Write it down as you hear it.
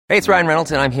Hey, it's Ryan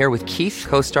Reynolds, and I'm here with Keith,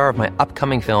 co-star of my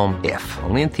upcoming film, If,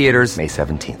 only in theaters May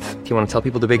 17th. Do you want to tell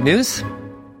people the big news?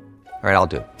 All right, I'll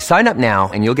do it. Sign up now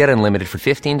and you'll get unlimited for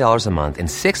 $15 a month and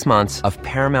 6 months of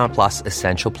Paramount Plus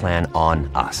Essential Plan on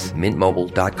us.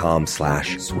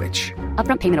 MintMobile.com/switch.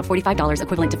 Upfront payment of $45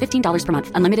 equivalent to $15 per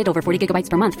month. Unlimited over 40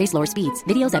 gigabytes per month. Face lower speeds.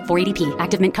 Videos at 480p.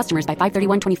 Active Mint customers by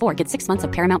 531.24 get 6 months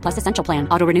of Paramount Plus Essential Plan.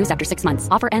 Auto renews after 6 months.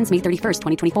 Offer ends May 31st,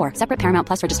 2024. Separate Paramount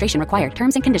Plus registration required.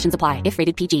 Terms and conditions apply if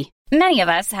rated PG. Many of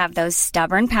us have those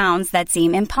stubborn pounds that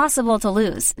seem impossible to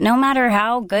lose, no matter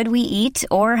how good we eat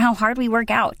or how hard we work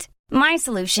out. My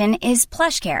solution is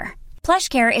PlushCare.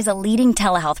 PlushCare is a leading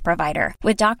telehealth provider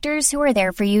with doctors who are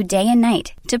there for you day and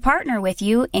night to partner with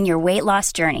you in your weight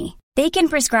loss journey. They can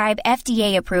prescribe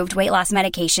FDA-approved weight loss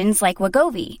medications like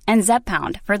Wegovy and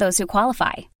Zepbound for those who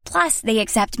qualify. Plus, they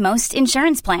accept most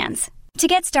insurance plans. To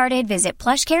get started, visit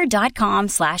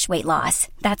plushcare.com/weightloss.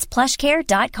 That's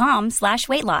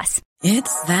plushcare.com/weightloss.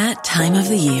 It's that time of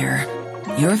the year.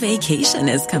 Your vacation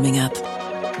is coming up.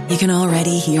 You can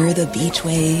already hear the beach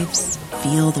waves,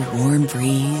 feel the warm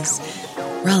breeze,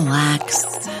 relax,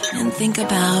 and think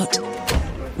about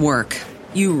work.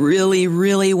 You really,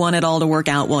 really want it all to work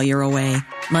out while you're away.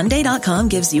 Monday.com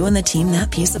gives you and the team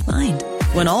that peace of mind.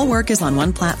 When all work is on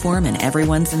one platform and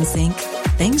everyone's in sync,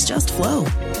 things just flow.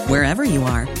 Wherever you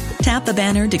are, tap the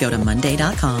banner to go to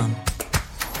Monday.com.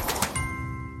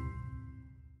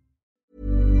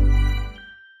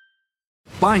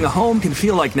 Buying a home can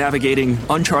feel like navigating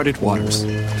uncharted waters.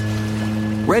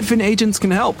 Redfin agents can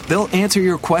help. They'll answer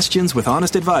your questions with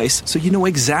honest advice so you know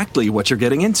exactly what you're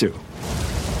getting into.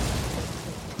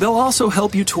 They'll also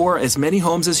help you tour as many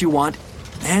homes as you want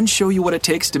and show you what it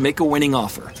takes to make a winning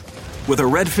offer. With a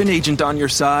Redfin agent on your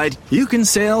side, you can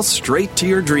sail straight to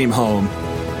your dream home.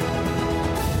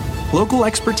 Local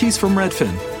expertise from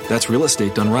Redfin. That's real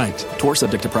estate done right. Tour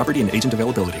subject to property and agent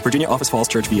availability. Virginia Office Falls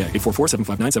Church, VA.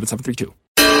 844-759-7732.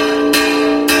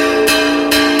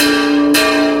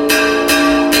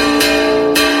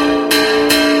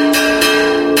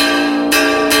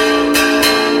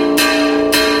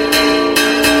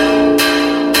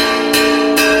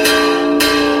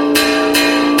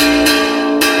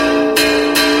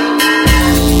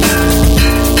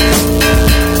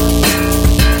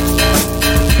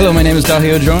 Hello, my name is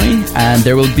Dahi O'Droney, and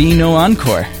there will be no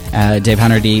encore. Dave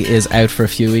Hanardy is out for a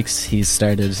few weeks. He's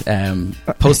started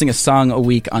posting a song a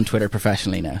week on Twitter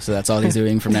professionally now, so that's all he's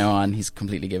doing from now on. He's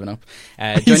completely given up.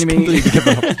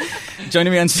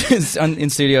 Joining me in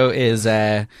studio is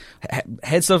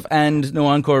Head Stuff and No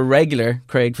Encore regular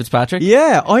Craig Fitzpatrick.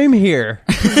 Yeah, I'm here.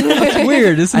 That's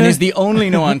weird, isn't and it? he's the only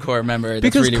No Encore member that's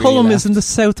because really, Cullum really is in the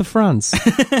south of France.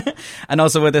 And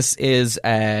also with us is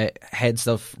Head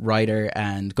Stuff writer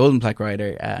and Golden Plaque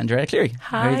writer Andrea Cleary.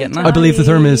 Hi, how are you getting on? I believe the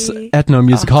term is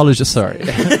ethnomusicologist, sorry.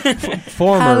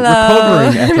 Former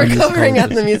recovering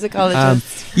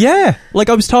ethnomusicologist. Yeah, like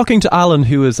I was talking to Alan,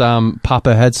 who is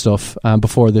Papa Head Stuff,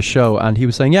 before the show, and he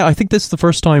was saying, yeah, I think this is the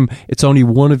first time it's only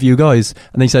one of you guys.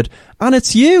 And they said, and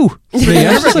it's you.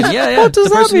 Yeah. What does the that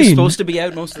person mean? who's supposed to be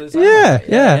out most of the time.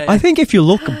 Yeah. I think if you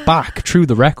look back through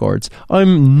the records,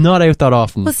 I'm not out that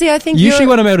often. Well, see, I think usually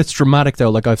when I'm out, it's dramatic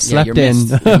though. Like I've slept you're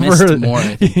missed more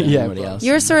I think, than anybody else.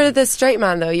 You're sort of the straight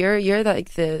man, though. You're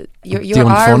like the The our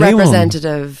unfunny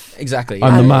representative. One. Exactly.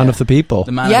 I'm the man of the people.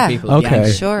 The man of the people. Okay.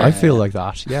 Yeah, sure. I feel like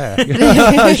that. Yeah.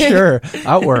 Sure.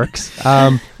 That works.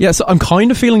 So I'm kind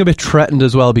of feeling a bit threatened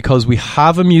as well because we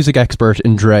have a music expert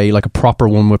in Dre, like a proper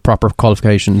one with proper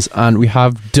qualifications, and we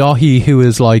have Dahi, who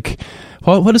is like,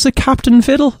 what is it, Captain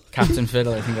Fiddle? Captain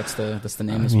Fiddle, I think that's the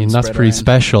name. I mean, that's pretty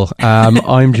special.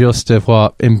 I'm just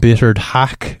a embittered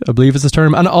hack, I believe is the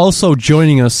term. And also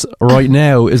joining us right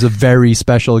now is a very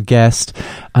special guest,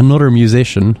 another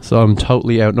musician, so I'm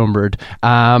totally outnumbered.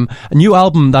 A new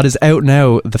album that is out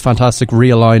now, the fantastic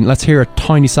Realign. Let's hear a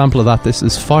tiny sample of that. This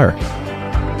is Fire.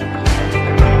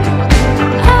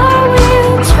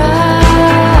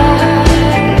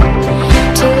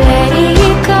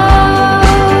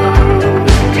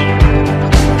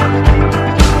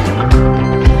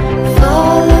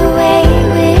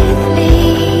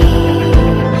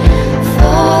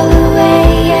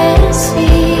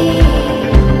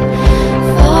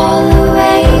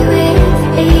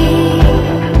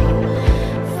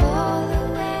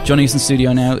 Joining us in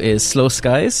studio now is Slow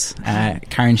Skies,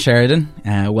 Karen Sheridan.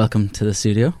 Welcome to the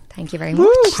studio. Thank you very much.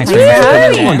 Thanks very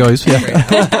much. Come on, guys.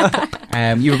 Yeah.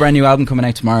 You have a brand new album coming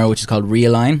out tomorrow, which is called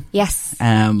Realign. Yes.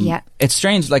 Yeah. It's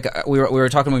strange. Like we were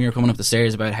talking when we were coming up the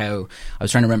stairs about how I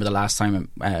was trying to remember the last time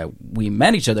we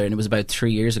met each other, and it was about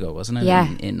 3 years ago, wasn't it? Yeah.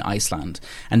 In Iceland.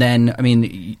 And then, I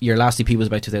mean, your last EP was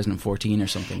about 2014 or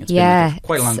something. It's been like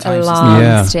quite a long time. A since long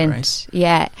that, stint. right?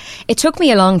 Yeah. It took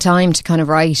me a long time to kind of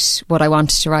write what I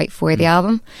wanted to write for the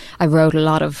album. I wrote a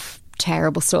lot of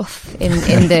terrible stuff in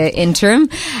the interim.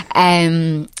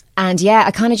 And yeah,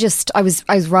 I kind of I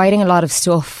was writing a lot of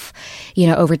stuff, you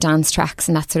know, over dance tracks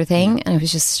and that sort of thing, and it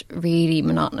was just really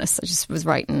monotonous. I just was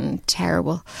writing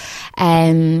terrible.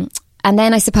 And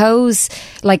then I suppose,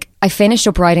 like, I finished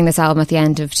up writing this album at the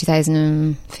end of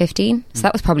 2015, so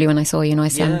that was probably when I saw You in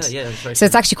Iceland. Yeah, that's right. So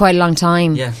it's actually quite a long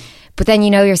time. Yeah. But then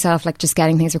you know yourself, like, just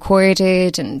getting things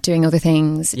recorded and doing other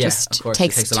things, it Yeah, just of course.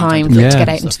 takes It takes a long time time to for it to put get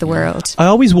out stuff into the together. world. I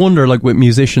always wonder, like with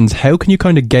musicians, how can you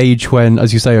kind of gauge when,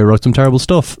 as you say, I wrote some terrible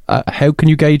stuff? How can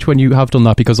you gauge when you have done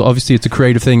that? Because obviously it's a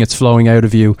creative thing, it's flowing out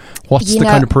of you. What's You the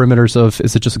know, kind of perimeters of,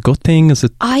 is it just a gut thing? Is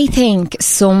it? I think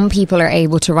some people are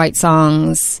able to write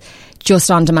songs just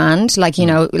on demand, like, you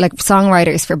know, like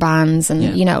songwriters for bands and,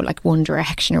 you know, like One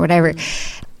Direction or whatever.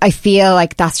 I feel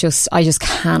like I just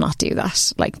cannot do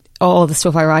that. Like, all the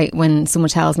stuff I write, when someone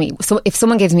tells me, so if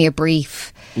someone gives me a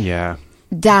brief, Yeah.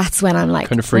 that's when I'm like,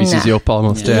 Kind of freezes nah. you up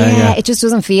almost. Yeah, it just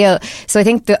doesn't feel. So I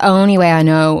think the only way I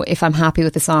know if I'm happy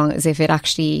with the song is if it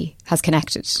actually has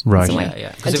connected. Right. In some way. Yeah, yeah.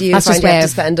 'Cause And if- do you That's find just you have way to of-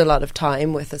 spend a lot of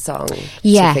time with a song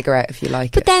Yeah. to figure out if you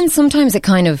like But it? then sometimes it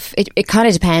kind of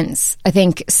depends. I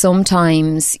think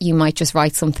sometimes you might just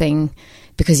write something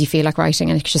because you feel like writing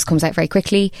and it just comes out very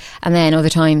quickly, and then other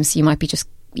times you might be just,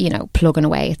 you know, plugging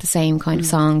away at the same kind of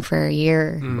song for a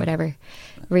year or whatever. It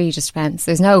really just depends.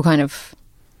 There's no kind of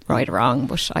right or wrong,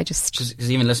 but I just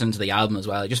Because even listening to the album as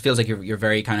well, it just feels like you're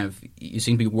very kind of, you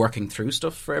seem to be working through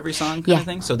stuff for every song kind of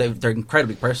thing. So they're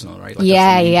incredibly personal, right? Like, yeah,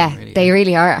 that's the main yeah, thing, really. they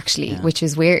really are actually, which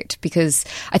is weird because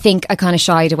I think I kind of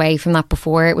shied away from that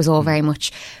before. It was all very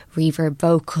much reverb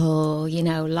vocal, you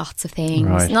know, lots of things.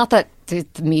 Right. Not that the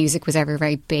music was ever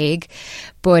very big,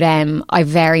 but I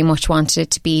very much wanted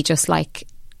it to be just like,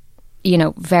 you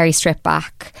know, very stripped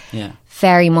back. Yeah.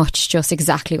 Very much just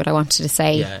exactly what I wanted to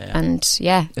say. Yeah. And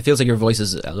yeah. It feels like your voice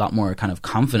is a lot more kind of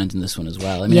confident in this one as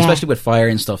well. I mean, Yeah. especially with Fire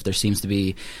and stuff, there seems to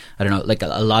be, I don't know, like a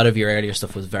lot of your earlier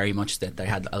stuff was very much that they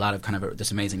had a lot of kind of this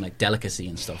amazing like delicacy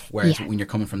and stuff. Whereas Yeah. when you're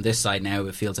coming from this side now,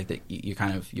 it feels like that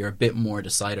you're a bit more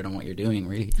decided on what you're doing,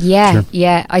 really. Yeah,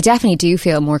 yeah, I definitely do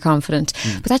feel more confident,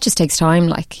 but that just takes time.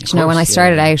 Like, you know, when I course,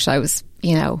 started yeah. out, I was,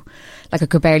 you know, like I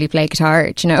could barely play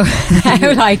guitar. You know,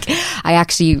 like I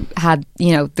actually had,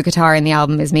 you know, the guitar in the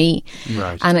album is me,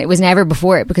 Right. and it was never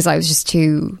before it because I was just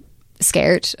too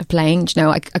scared of playing. You know,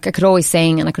 I could always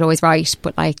sing and I could always write,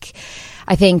 but like,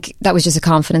 I think that was just a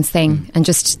confidence thing, and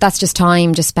that's just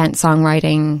time just spent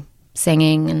songwriting,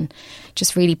 singing, and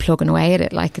just really plugging away at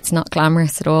it. Like, it's not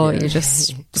glamorous at all. You're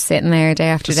just sitting there day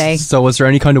after day. So was there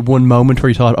any kind of one moment where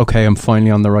you thought, okay, I'm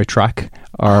finally on the right track?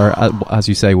 Or, as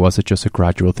you say, was it just a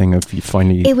gradual thing of you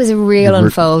finally... It was a real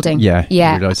unfolding. Yeah,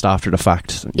 Yeah. you realised after the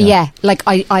fact. Yeah. Like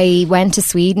I went to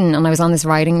Sweden and I was on this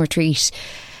writing retreat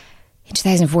in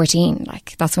 2014.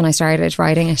 Like, that's when I started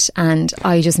writing it, and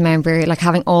I just remember like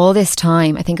having all this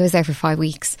time. I think I was there for 5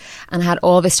 weeks and I had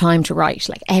all this time to write.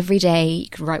 Like, every day you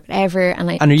could write whatever. And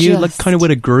And are you like kind of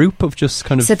with a group of just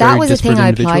kind of so that very was the thing disparate I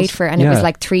applied individuals? for, and it was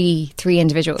like three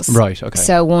individuals. Right, okay.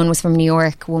 So one was from New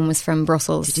York, one was from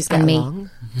Brussels, Did you and get me. along?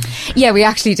 Yeah, we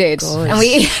actually did, and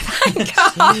we. Thank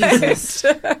God.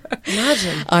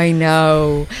 Imagine. I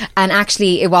know. And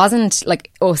actually, it wasn't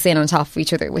like us in on top of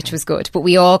each other, which was good. But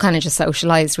we all kind of just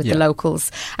socialised with the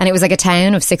locals. And it was like a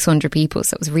town of 600 people.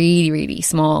 So it was really, really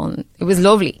small. And it was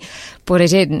lovely. But I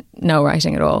didn't know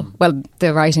writing at all. Well,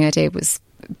 the writing I did was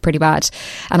pretty bad.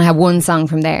 And I had one song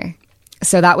from there.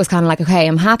 So that was kind of like, okay,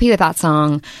 I'm happy with that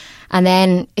song. And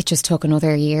then it just took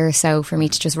another year or so for me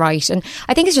to just write. And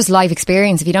I think it's just life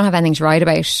experience. If you don't have anything to write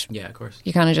about, Yeah, of course.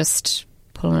 you kind of just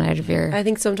pulling it out of your... I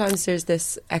think sometimes there's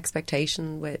this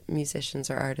expectation with musicians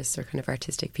or artists or kind of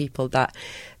artistic people that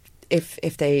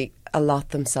if they allot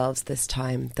themselves this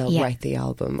time, they'll Yeah. write the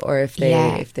album, or if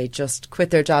Yeah. they just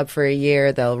quit their job for a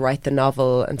year, they'll write the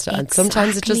novel and stuff. And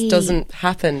sometimes it just Exactly. doesn't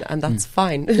happen, and that's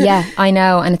fine. Yeah, I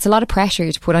know. And it's a lot of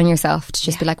pressure to put on yourself to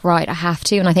just be like, right, I have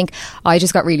to. And I think I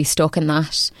just got really stuck in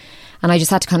that. And I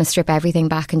just had to kind of strip everything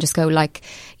back and just go like,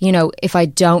 you know, if I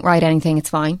don't write anything, it's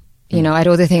fine. You know, I had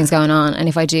other things going on. And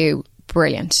if I do,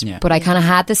 brilliant. Yeah. But I kind of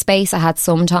had the space, I had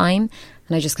some time,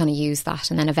 and I just kind of used that.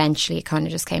 And then eventually it kind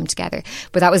of just came together.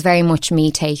 But that was very much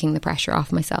me taking the pressure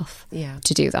off myself Yeah.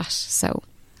 to do that. So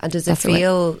And does it That's the way-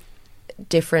 feel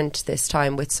different this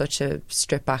time with such a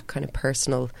stripped back kind of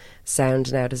personal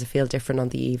sound now? Does it feel different on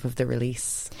the eve of the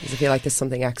release? Does it feel like there's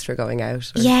something extra going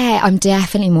out? Or? Yeah, I'm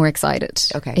definitely more excited.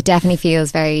 Okay. It definitely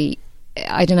feels very,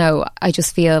 I don't know, I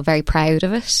just feel very proud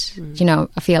of it. You know,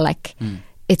 I feel like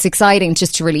it's exciting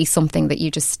just to release something that you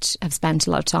just have spent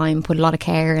a lot of time, put a lot of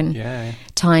care and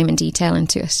time and detail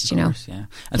into it, you know. Of course, yeah.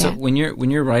 And so when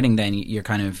you're writing, then you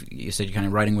said you're kind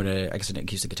of writing with an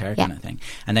acoustic guitar kind of thing,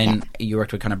 and then you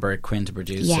worked with kind of Bert Quinn to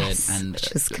produce it, and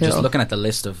which was cool. Just looking at the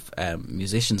list of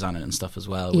musicians on it and stuff as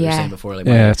well. We were saying before, like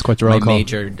it's quite the roll call. My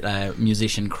major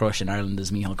musician crush in Ireland is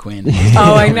Micheál Quinn.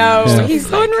 Oh, I know, he's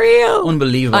unreal,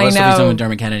 unbelievable. I know. Stuff he's done with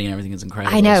Dermot Kennedy and everything is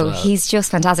incredible. I know, as well. he's just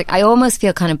fantastic. I almost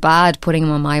feel kind of bad putting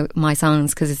him on my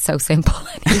songs because it's so simple.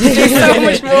 He's so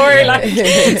much more like,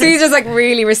 so he's just like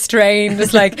really restrained,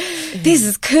 just like, this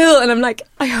is cool, and I'm like,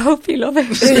 I hope you love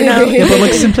it, you know? Yeah, but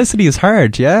like simplicity is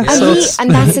hard, and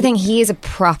that's the thing, he is a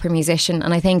proper musician,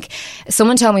 and I think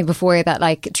someone told me before that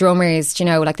like drummers, you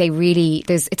know, like they really,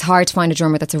 it's hard to find a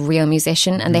drummer that's a real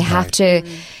musician, and they have to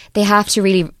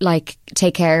really like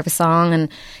take care of a song, and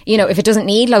you know, if it doesn't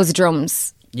need loads of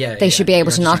drums, they should be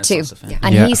able to not to.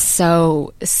 And he's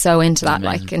so into that,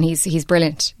 like, and he's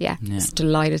brilliant. Just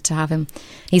delighted to have him.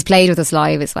 He's played with us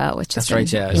live as well, which that's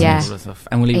is right.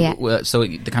 And will he, so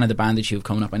the kind of the band that you've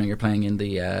coming up, I know you're playing in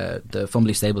the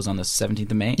Fumbly Stables on the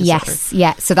 17th of May. Yes,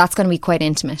 so that's going to be quite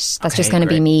intimate. That's just going to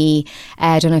be me.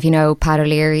 I don't know if you know Pat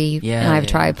O'Leary, and I have a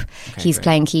tribe. He's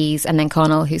playing keys, and then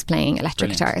Connell, who's playing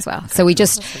electric guitar as well. So we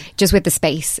just with the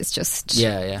space, it's just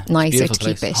nicer to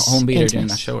keep it home beat intimate. doing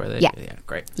that show, are they? Yeah,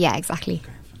 great. Yeah, exactly.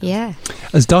 Yeah.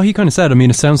 As Dahi kind of said, I mean,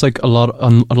 it sounds like a lot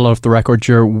of the records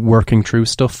you're working through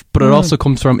stuff, but it also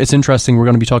comes from, it's interesting, we're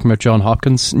going to be talking about John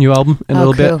Hopkins' new album in a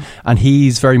little bit, and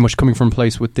he's very much coming from a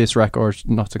place with this record,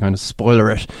 not to kind of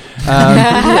spoiler it,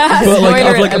 but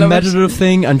like a meditative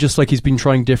thing, and just like he's been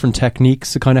trying different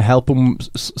techniques to kind of help him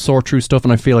sort through stuff,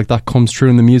 and I feel like that comes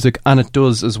through in the music, and it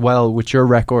does as well with your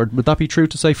record. Would that be true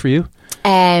to say for you?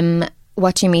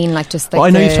 What do you mean, like just like? Well, I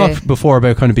know you talked before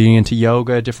about kind of being into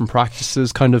yoga, different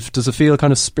practices. Kind of, does it feel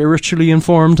kind of spiritually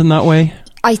informed in that way?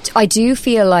 I do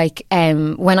feel like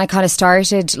when I kind of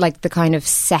started like the kind of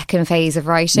second phase of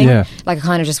writing, like I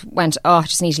kind of just went, I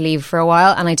just need to leave for a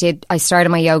while, and I started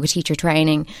my yoga teacher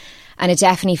training, and it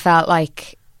definitely felt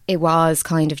like it was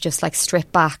kind of just like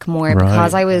stripped back more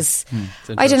because I was,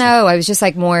 I don't know, I was just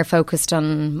like more focused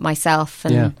on myself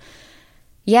and.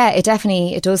 Yeah, it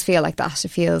does feel like that. It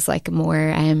feels like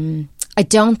more I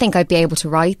don't think I'd be able to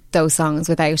write those songs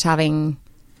without having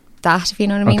that, if you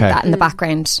know what I mean, that in the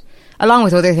background along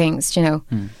with other things, you know.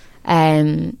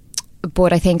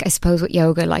 But I suppose with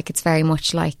yoga, like it's very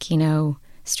much like, you know,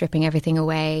 stripping everything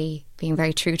away, being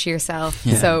very true to yourself.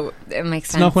 So it makes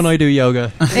sense. It's not when I do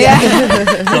yoga.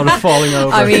 It's not a falling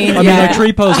over. I mean I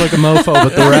tree pose like a mofo,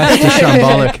 but the rest is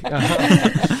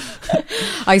shambolic.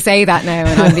 I say that now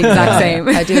and I'm the exact same.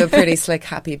 I do a pretty slick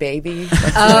happy baby.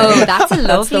 That's a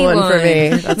lovely one for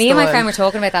me. Me and my friend were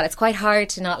talking about that. It's quite hard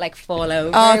to not like fall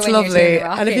over. Oh, it's when lovely. You're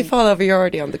and if you fall over, you're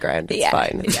already on the ground. It's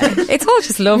fine. It's all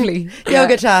just lovely.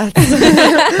 Yoga chats.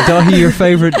 Dahi, your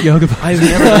favourite yoga? I've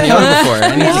never done yoga before.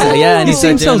 And you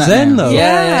seem so zen though.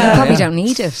 You probably don't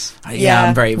need it.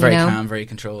 I'm very calm, very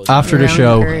controlled. After the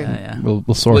show,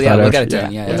 we'll sort that out. We'll get it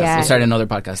done. We'll start another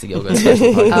podcast, the yoga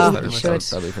special podcast.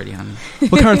 That'll be pretty handy.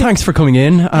 Well, Karen, thanks for coming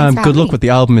in. Good luck with the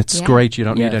album. It's great. You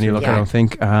don't need any luck, I don't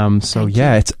think.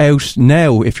 It's out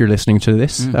now if you're listening to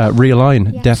this.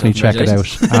 Realign, definitely check it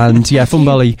out. And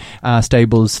Fumbly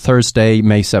Stables, Thursday,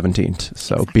 May 17th.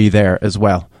 So be there as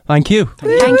well. Thank you.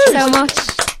 Thank you so much.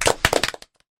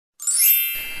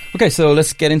 Okay, so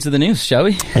let's get into the news, shall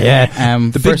we? Yeah.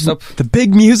 The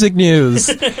big music news.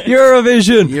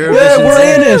 Eurovision. We're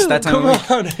in it. That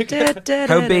time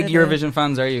How big Eurovision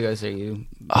fans are you guys? Are you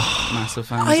massive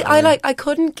fans? I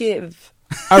couldn't give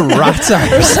a rat's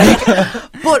arse.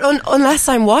 But unless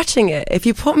I'm watching it, if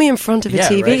you put me in front of a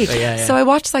TV. So I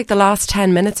watched like the last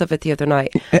 10 minutes of it the other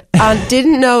night and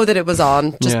didn't know that it was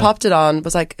on. Just popped it on.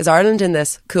 Was like, is Ireland in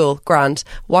this? Cool, grand.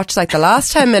 Watched like the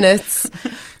last 10 minutes.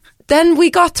 Then we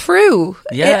got through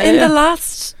in the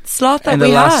last slot that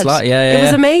we had. It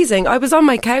was amazing. I was on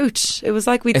my couch. It was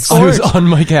like we'd scored. I was on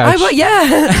my couch.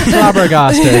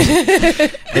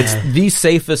 Flabbergasted. It's the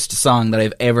safest song that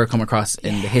I've ever come across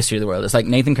in the history of the world. It's like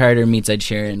Nathan Carter meets Ed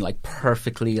Sheeran, like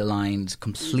perfectly aligned,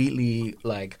 completely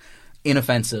like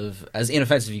inoffensive as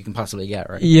you can possibly get,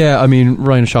 right? Yeah, I mean,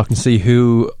 Ryan O'Shaughnessy,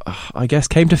 who I guess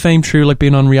came to fame through like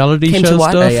being on reality show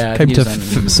stuff, came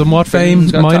to somewhat fame,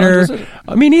 minor.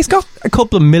 I mean, he's got a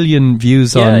couple of million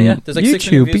views on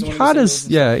YouTube. He had a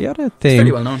thing. It's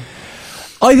pretty well known.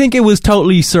 I think it was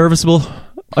totally serviceable.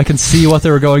 I can see what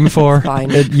they were going for.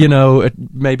 Fine. It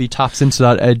maybe taps into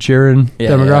that Ed Sheeran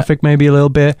demographic maybe a little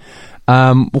bit.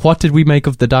 What did we make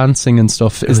of the dancing and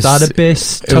stuff? Is that a bit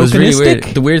tokenistic? It was really weird.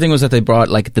 The weird thing was that they brought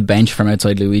like the bench from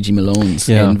outside Luigi Malone's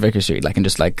in Vicar Street, like, and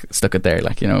just like stuck it there,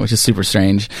 like, which is super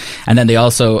strange. And then they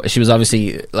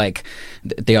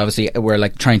were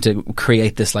like trying to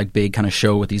create this like big kind of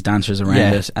show with these dancers around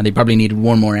it, and they probably needed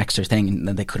one more extra thing, and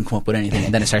then they couldn't come up with anything,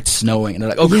 and then it starts snowing, and they're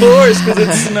like, of course, because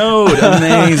it snowed.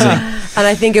 Amazing. And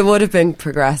I think it would have been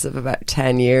progressive about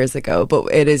 10 years ago,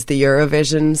 but it is the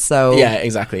Eurovision, so yeah,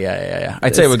 exactly, yeah.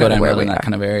 I'd say we'll go down well in that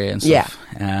kind of area and stuff.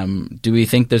 Yeah. Do we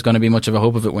think there's going to be much of a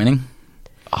hope of it winning?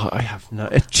 Oh, I have no.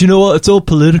 Do you know what? It's all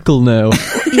political now.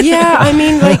 Yeah, I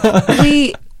mean,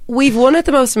 like we've won it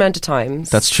the most amount of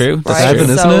times. That's true. Right? 7,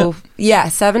 isn't it? Yeah,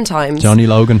 7 times. Johnny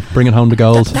Logan bringing home the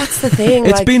gold. That's the thing.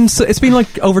 It's been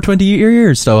like over 20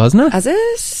 years, though, hasn't it? Has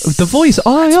it? The Voice.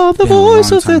 The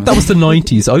Voice was it? That was the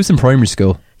 90s. I was in primary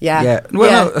school. Yeah.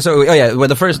 Well,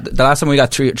 the last time we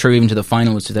got through even to the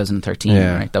final was 2013,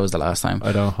 right? That was the last time.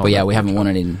 I don't. But yeah, we haven't won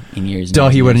it in years.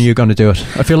 Dahi, when are you going to do it?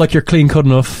 I feel like you're clean cut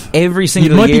enough. Every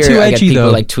single year, be too edgy, I get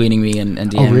people like tweeting me and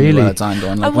DMing me while it's on,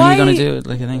 going like, when are you going to do it?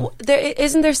 Like, I think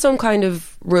isn't there some kind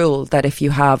of rule that if you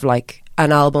have like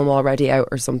an album already out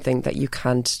or something that you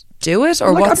can't do it,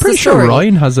 or what's I'm pretty the story? sure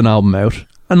Ryan has an album out.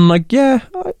 And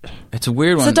it's a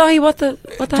weird one. So Dahi, what the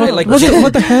hell? Like, what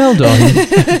the hell,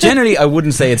 Dahi? Generally, I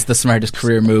wouldn't say it's the smartest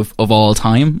career move of all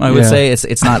time. I would say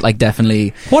it's not like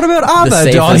definitely. What about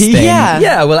ABBA, Dahi? Thing.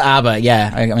 Yeah. Well, ABBA.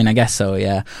 Yeah, I mean, I guess so.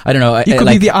 Yeah, I don't know. You could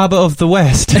be the ABBA of the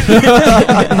West.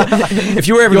 If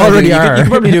you were ever, you could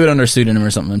probably do it under a pseudonym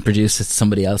or something and produce it to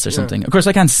somebody else or something. Of course,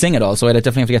 I can't sing it all, so I'd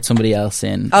definitely have to get somebody else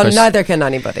in. Oh, neither can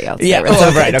anybody else. Yeah,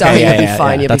 right. Okay, you'll be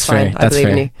fine. You'll be fine. I believe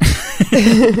in you.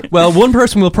 Well, one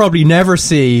person we'll probably never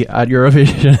see at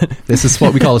Eurovision. This is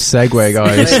what we call a segue,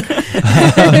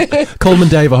 guys. Coleman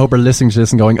Dave, I hope are listening to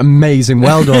this and going, amazing,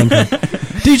 well done.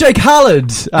 DJ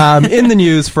Khaled in the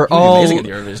news for all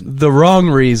the wrong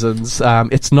reasons.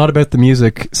 It's not about the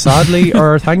music, sadly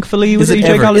or thankfully. With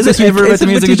DJ Khaled, is it ever about the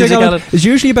music with DJ Khaled? It's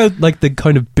usually about like the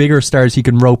kind of bigger stars he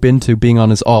can rope into being on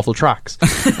his awful tracks.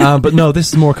 But no, this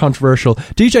is more controversial.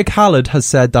 DJ Khaled has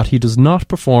said that he does not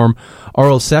perform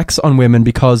oral sex on women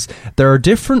because there are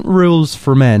different rules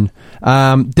for men.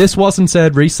 This wasn't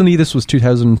said recently. This was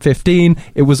 2015.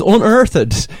 It was unearthed.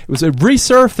 It was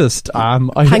resurfaced. I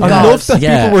love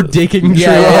that people were digging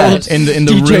through in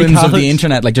the ruins of the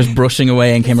internet, like just brushing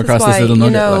away, and came across this little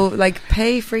nugget. Like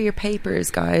pay for your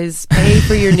papers, guys. Pay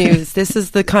for your news. This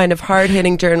is the kind of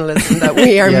hard-hitting journalism that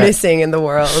we are missing in the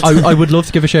world. I would love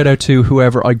to give a shout out to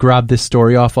whoever I grabbed this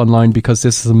story off online, because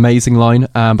this is an amazing line,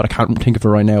 but I can't think of it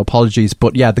right now. Apologies.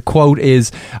 But yeah, the quote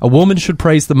is, "A woman should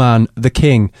praise the man, the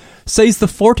king," says the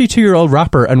 42-year-old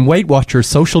rapper and Weight Watchers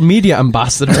social media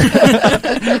ambassador.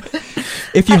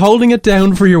 If you're holding it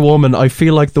down for your woman, I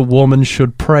feel like the woman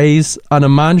should praise, and a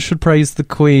man should praise the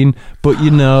queen. But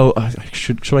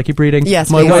should I keep reading? Yes.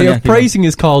 My way of praising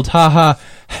is called, haha,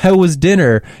 how was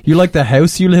dinner? You like the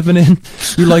house you living in?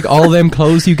 You like all them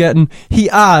clothes you getting? He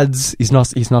adds, he's not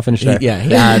finished there. He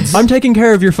adds, I'm taking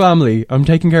care of your family. I'm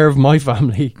taking care of my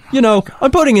family.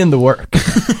 I'm putting in the work.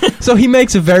 So he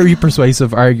makes a very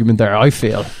persuasive argument there, I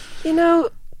feel.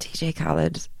 DJ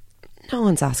Khaled, no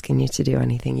one's asking you to do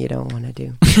anything you don't want to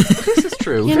do. This is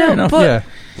true.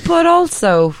 But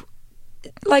also,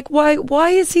 like, why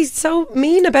is he so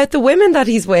mean about the women that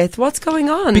he's with? What's going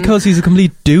on? Because he's a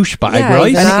complete douchebag,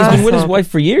 right? And he's been with his wife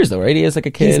for years, though, right? He has like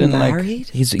a kid, he's and married?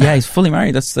 He's fully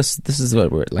married. This is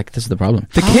what we're like. This is the problem.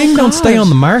 The king don't stay on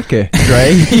the market,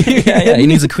 right? He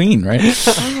needs a queen, right?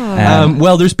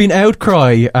 Well, there's been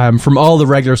outcry from all the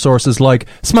regular sources like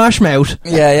Smash Mouth.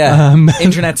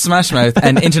 Internet Smash Mouth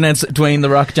and Internet's Dwayne The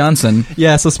Rock Johnson.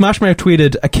 Yeah, so Smash Mouth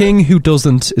tweeted, "A king who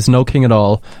doesn't is no king at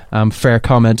all." Fair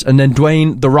comment. And then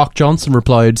Dwayne The Rock Johnson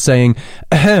replied saying,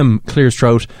 "Ahem," clear his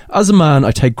throat, "As a man,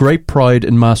 I take great pride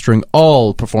in mastering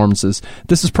all performances.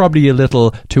 This is probably a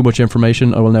little too much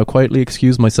information. I will now quietly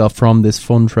excuse myself from this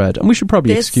fun thread." And we should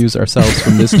probably excuse ourselves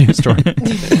from this news story.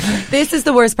 This is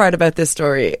the worst part about this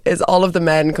story, is all of the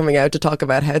men coming out to talk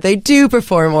about how they do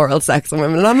perform oral sex on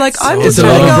women. And I'm like, I'm just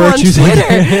trying to go on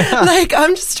Twitter. Like,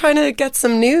 I'm just trying to get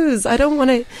some news. I don't want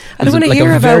to hear like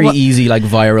about a very easy, like,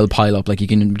 viral pile up. Like, you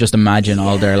can just imagine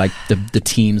all their, like, the the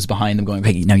teams behind them going,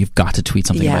 "Hey, now you've got to tweet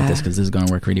something about this because this is going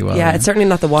to work really well." Yeah, it's certainly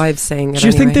not the wives saying it. Do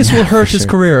you think this will hurt his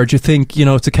career, or do you think, you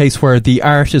know, it's a case where the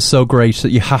art is so great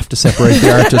that you have to separate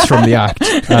the artist from the act,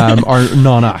 or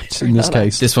non-act in this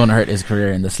case? This won't hurt his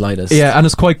career in the slightest. Yeah, and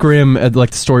it's quite grim.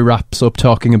 Like, the story wraps up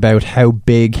talking about how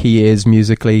big he is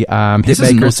musically. This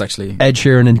is nuts, actually. Ed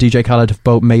Sheeran and DJ Khaled have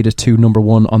both made it to number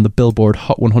 1 on the Billboard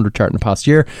Hot 100 chart in the past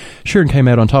year. Sheeran came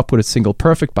out on top with its single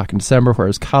Perfect back in December,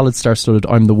 whereas Khaled's star-studded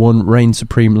I'm the One reigned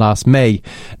supreme last May.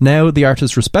 Now the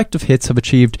artists' respective hits have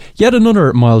achieved yet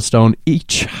another milestone.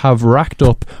 Each have racked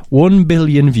up 1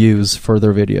 billion views for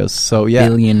their videos. So yeah,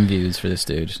 billion views for this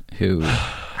dude who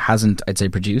hasn't, I'd say,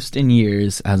 produced in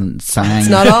years, hasn't sang. It's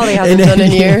not all he hasn't done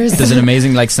in years. There's an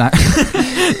amazing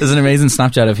there's an amazing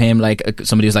Snapchat of him, like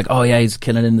somebody who's like, oh yeah, he's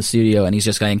killing it in the studio, and he's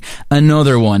just going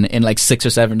another one in like 6 or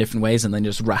 7 different ways, and then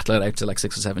just rattle it out to like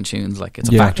 6 or 7 tunes. Like, it's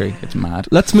a factory. It's mad.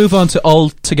 Let's move on to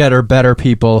altogether better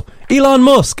people. Elon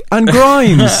Musk and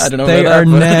Grimes. I don't know they about are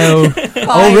that, now.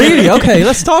 Oh really? Okay,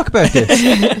 let's talk about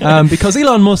this. Because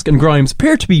Elon Musk and Grimes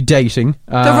appear to be dating.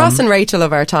 The Ross and Rachel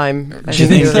of our time. Do you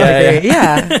think so?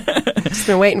 Yeah. Just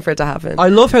been waiting for it to happen. I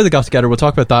love how they got together. We'll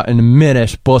talk about that in a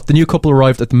minute. But the new couple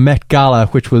arrived at the Met Gala,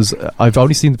 which was, I've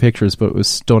only seen the pictures, but it was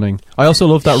stunning. I also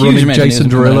love that running Jason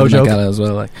Derulo joke. As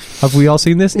well, like. Have we all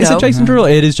seen this? No. Is it Jason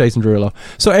Derulo? It is Jason Derulo.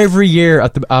 So every year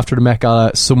after the Met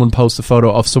Gala, someone posts a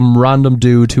photo of some random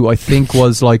dude who I think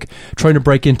was like trying to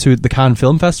break into the Cannes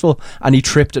Film Festival, and he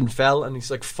tripped and fell, and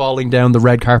he's like falling down the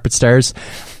red carpet stairs,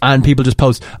 and people just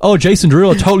post, oh, Jason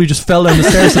Derulo totally just fell down the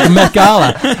stairs at the Met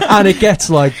Gala, and it gets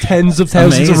like tens of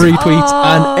thousands of retweets,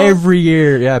 and every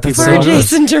year, people for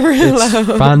Jason Derulo.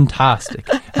 It's fantastic.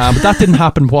 But that didn't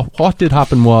happen. What did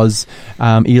happen was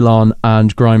Elon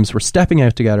and Grimes were stepping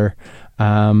out together.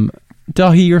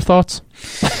 Dahi, your thoughts?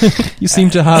 You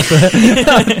seem to have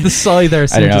the sigh there.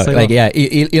 I don't know. Like, yeah,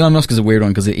 Elon Musk is a weird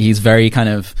one because he's very kind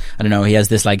of, I don't know, he has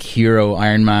this like hero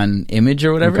Iron Man image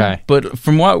or whatever. Okay. But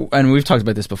from what, and we've talked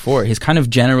about this before, his kind of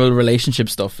general relationship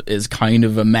stuff is kind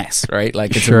of a mess, right?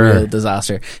 Like, it's a real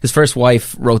disaster. His first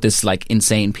wife wrote this like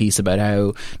insane piece about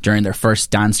how during their first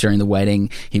dance during the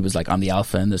wedding, he was like on the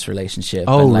alpha in this relationship.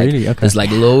 Oh, and, like, really? Okay. There's like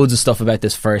loads of stuff about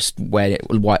this first wedding.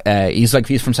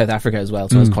 He's from South Africa as well,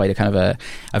 so it's quite a kind of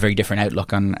a very different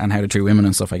outlook on how to treat women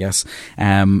and stuff, I guess.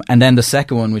 And then the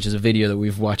second one, which is a video that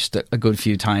we've watched a good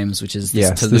few times, which is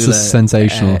this Tallulah, this is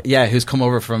sensational. Who's come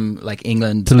over from like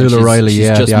England. Tallulah Riley,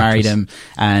 she's just married actress. him,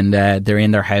 and they're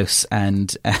in their house,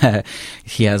 and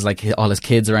he has like all his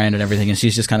kids around and everything, and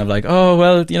she's just kind of like, oh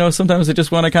well, you know, sometimes I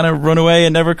just want to kind of run away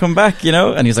and never come back, you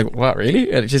know. And he's like, what,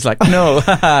 really? And she's like, no,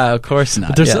 of course not.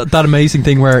 But there's that amazing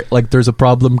thing where like there's a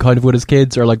problem kind of with his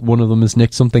kids, or like one of them has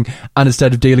nicked something, and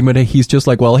instead of dealing with it, he's just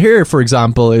like, well, here for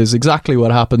example is exactly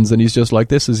what happens, and he's just like,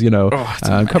 this is, you know,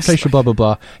 computational blah blah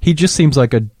blah. He just seems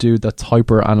like a dude that's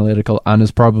hyper analytical, and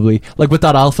is probably like with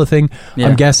that alpha thing,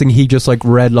 I'm guessing he just like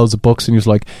read loads of books and he was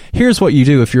like, here's what you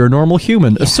do if you're a normal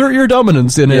human, assert your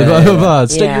dominance in it, blah blah blah,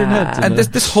 stick your head. And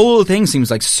this whole thing seems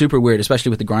like super weird,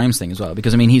 especially with the Grimes thing as well,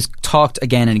 because I mean, he's talked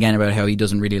again and again about how he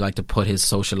doesn't really like to put his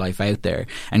social life out there,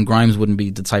 and Grimes wouldn't be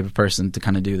the type of person to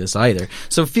kind of do this either.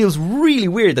 So it feels really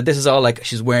weird that this is all like,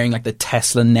 she's wearing like the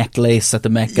Tesla necklace at the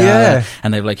Met Gala,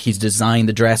 and they've like, he's designed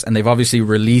the dress, and they've obviously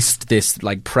released this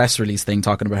like press release thing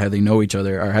talking about how they know each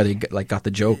other, or how they like got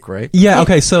the joke, right? Yeah,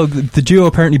 okay, so the duo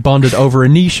apparently bonded over a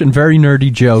niche and very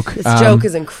nerdy joke. This joke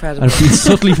is incredible. And he's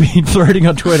subtly been flirting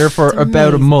on Twitter for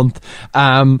about a month.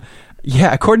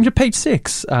 According to Page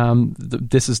 6,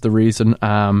 this is the reason.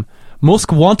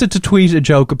 Musk wanted to tweet a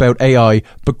joke about AI,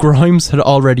 but Grimes had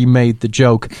already made the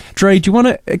joke. Dre, do you want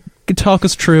to talk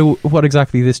us through what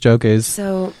exactly this joke is?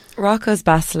 So, Rocco's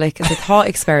Basilic is a thought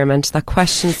experiment that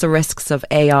questions the risks of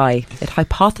AI. It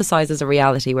hypothesizes a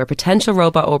reality where potential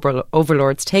robot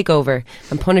overlords take over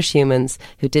and punish humans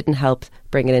who didn't help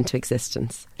bring it into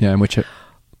existence. Yeah, in which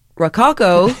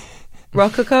Rococo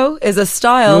is a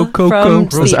style from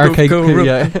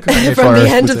the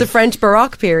end of the French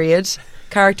Baroque period,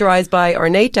 characterised by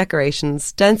ornate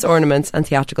decorations, dense ornaments and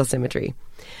theatrical symmetry.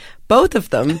 Both of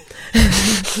them,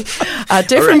 at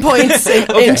different points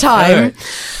in time,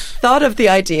 thought of the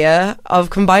idea of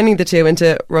combining the two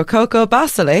into Rococo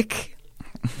Basilic.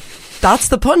 That's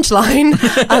the punchline.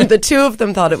 And the two of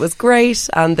them thought it was great,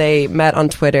 and they met on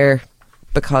Twitter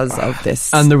because of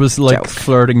this. And there was like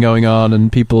flirting going on, and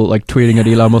people like tweeting at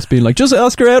Elon Musk being like, just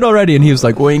ask her out already, and he was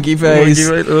like, winky face.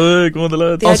 Go on the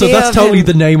lads. Also, that's totally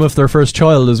the name of their first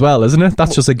child as well, isn't it?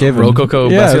 That's just a given. Rococo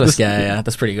Basilisk. Yeah,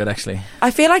 that's pretty good actually.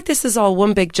 I feel like this is all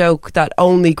one big joke that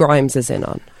only Grimes is in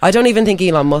on. I don't even think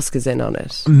Elon Musk is in on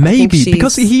it. Maybe,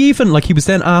 because he even, like, he was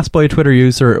then asked by a Twitter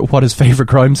user what his favourite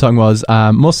crime song was.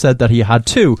 Musk said that he had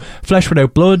two, Flesh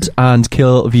Without Blood and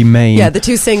Kill the Main. Yeah, the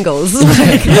two singles. From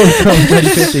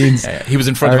 2015's he was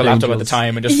in front of a laptop at the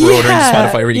time and just wrote her into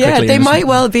Spotify really quickly. Yeah, they might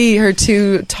well be her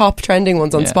two top trending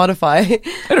ones on Spotify.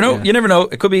 I don't know. You never know.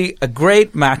 It could be a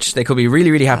great match. They could be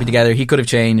really, really happy together. He could have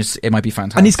changed. It might be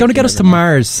fantastic. And he's going to get us to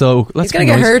Mars, so he's going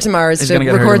to get her to Mars to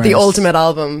record the ultimate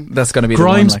album. That's going to be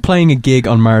Grimes playing a gig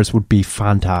on Mars would be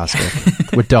fantastic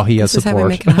with Dahi as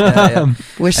support.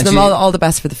 Wish them all the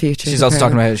best for the future. She's also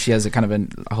talking about how she has a kind of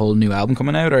a whole new album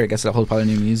coming out, or I guess a whole pile of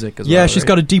new music as well. Yeah, she's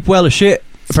got a deep well of shit,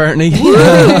 apparently.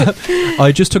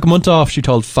 I just took a month off, she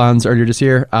told fans earlier this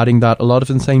year, adding that a lot of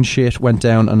insane shit went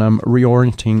down and I'm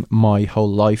reorienting my whole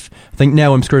life. I think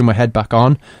now I'm screwing my head back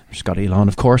on. She's got Elon,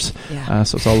 of course,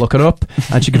 so it's all looking up,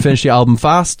 and she can finish the album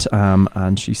fast,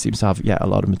 and she seems to have a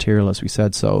lot of material, as we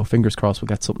said, so fingers crossed we'll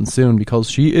get something soon, because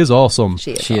she is awesome.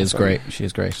 She is great. She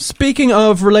is great. Speaking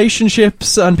of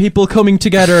relationships and people coming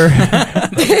together,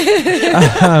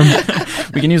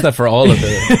 we can use that for all of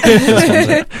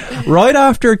it. Right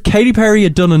after Katy Perry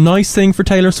had done a nice thing for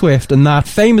Taylor Swift and that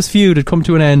famous feud had come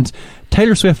to an end,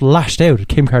 Taylor Swift lashed out at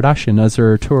Kim Kardashian as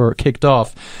her tour kicked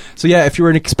off. So yeah, if you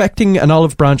were expecting an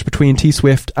olive branch between T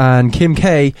Swift and Kim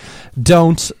K,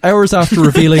 don't. Hours after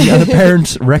revealing an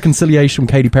apparent reconciliation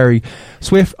with Katy Perry,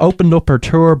 Swift opened up her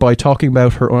tour by talking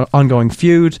about her ongoing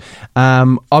feud.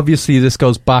 Obviously this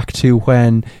goes back to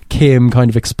when Kim kind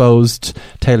of exposed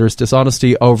Taylor's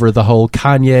dishonesty over the whole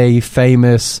Kanye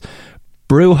famous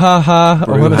brouhaha,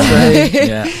 I want to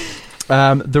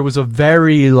say. There was a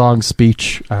very long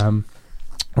speech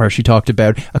where she talked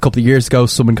about a couple of years ago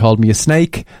someone called me a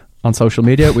snake on social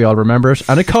media. We all remember it,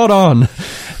 and it caught on.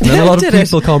 And then a lot of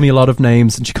people call me a lot of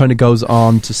names, and she kind of goes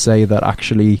on to say that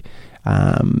actually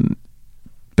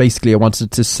basically I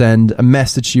wanted to send a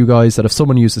message to you guys that if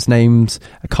someone uses name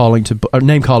calling to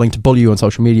bully you on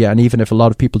social media, and even if a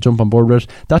lot of people jump on board with it,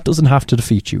 that doesn't have to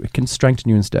defeat you. It can strengthen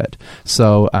you instead.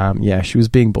 So she was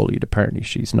being bullied. Apparently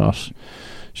she's not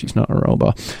a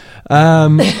robot.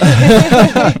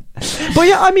 But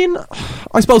yeah, I mean,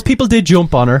 I suppose people did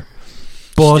jump on her,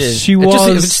 but she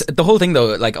was the whole thing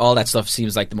though. Like all that stuff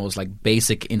seems like the most like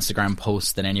basic Instagram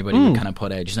post that anybody would kind of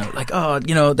put out. You know, like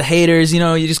the haters. You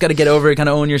know, you just got to get over it. Kind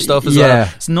of own your stuff as well.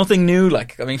 It's nothing new.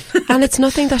 Like I mean, and it's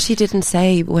nothing that she didn't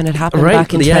say when it happened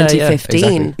back in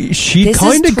 2015. Exactly. She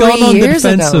kind of gone on the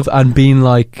defensive and been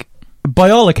like,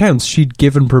 by all accounts, she'd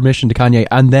given permission to Kanye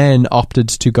and then opted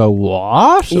to go,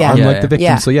 what? Yeah. I'm like the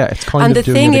victim. So yeah, it's kind of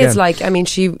doing it And the thing is, like, I mean,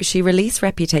 she released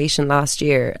Reputation last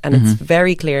year, and it's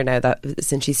very clear now that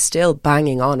since she's still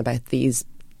banging on about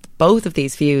both of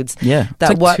these feuds, that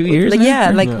like what 2 years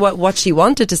what she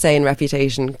wanted to say in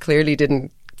Reputation clearly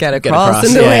didn't get across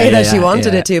in the way that she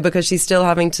wanted it to, because she's still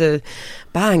having to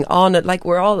bang on it. Like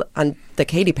we're all, and the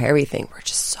Katy Perry thing, we're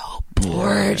just so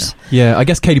bored. Yeah, I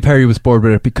guess Katy Perry was bored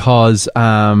with it because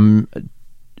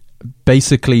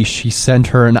basically she sent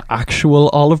her an actual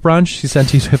olive branch. She sent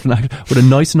T Swift with a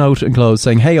nice note enclosed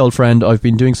saying, "Hey old friend, I've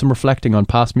been doing some reflecting on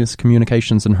past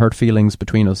miscommunications and hurt feelings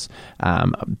between us."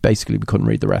 Basically we couldn't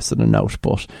read the rest of the note,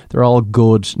 but they're all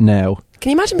good now.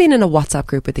 Can you imagine being in a WhatsApp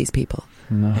group with these people?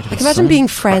 No. Like imagine being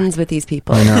friends with these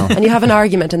people. I know. And you have an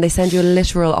argument and they send you a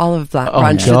literal olive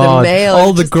branch with a mail.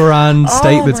 All the grand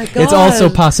statements. It's also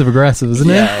passive aggressive, isn't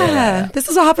it? Yeah. This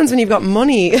is what happens when you've got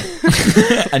money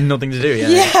and nothing to do.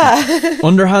 Yeah.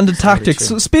 Underhanded tactics.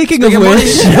 Speaking of which,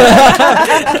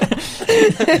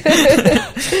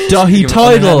 Dahi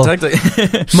Tidal,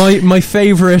 my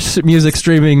favourite music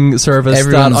streaming service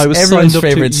that I was signed up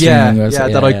to.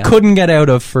 That I couldn't get out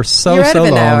of for so long.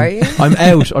 Now, are you? I'm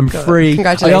out. I'm free.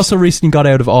 Congratulations. I also recently got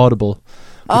out of Audible.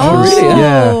 Oh, really?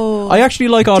 Yeah. I actually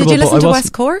like Audible. Did you listen to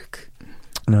West Cork?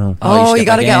 No. Oh, you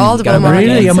got to get Audible.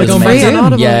 Really? Am I going back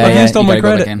in? Yeah, I've used all my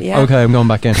credit. Okay, I'm going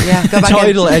back in. Yeah, go back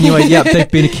Tidal, anyway. Yeah,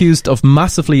 they've been accused of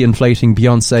massively inflating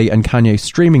Beyonce and Kanye's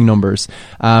streaming numbers.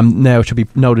 Now, it should be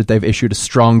noted they've issued a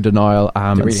strong denial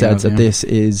and said that this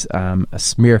is a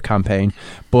smear campaign.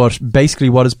 But basically,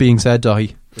 what is being said,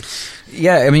 Dahi?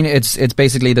 Yeah, I mean, it's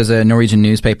basically, there's a Norwegian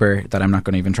newspaper that I'm not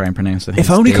going to even try and pronounce. If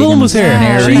only Colm was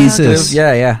here. Jesus.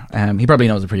 Yeah. He probably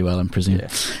knows it pretty well, I'm presuming.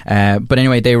 Yeah. But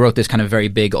anyway, they wrote this kind of very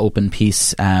big open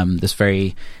piece, this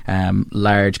very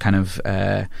large kind of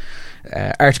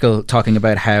article talking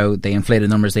about how they inflated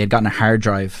numbers. They had gotten a hard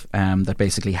drive that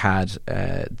basically had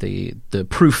the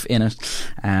proof in it,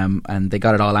 and they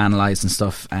got it all analysed and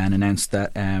stuff, and announced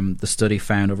that the study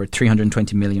found over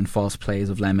 320 million false plays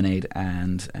of Lemonade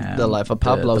and the Life of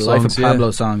Pablo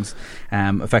songs,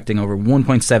 affecting over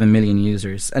 1.7 million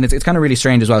users. And it's kind of really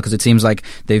strange as well, because it seems like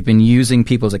they've been using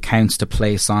people's accounts to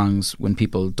play songs when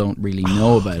people don't really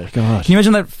know about it. God. Can you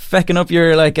imagine that fecking up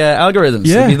your algorithms?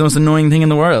 Yeah. It'd be the most annoying thing in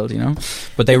the world, you know.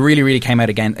 But they really came out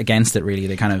against it. Really,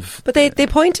 they kind of. But they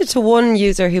pointed to one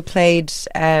user who played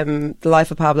the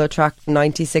Life of Pablo track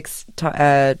 96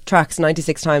 tracks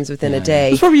 96 times within a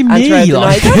day. That's probably and me.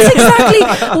 That's exactly.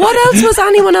 What else was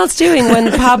anyone else doing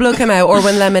when Pablo came out or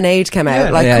when Lemonade came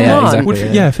out? Come on.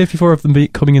 Exactly, 54 of them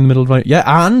coming in the middle of the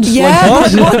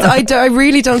night. I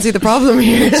really don't see the problem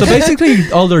here. So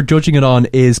basically, all they're judging it on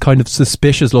is kind of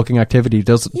suspicious looking activity.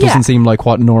 Doesn't seem like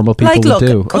what normal people would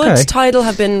do. Could Tidal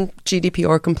have been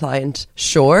GDPR compliant?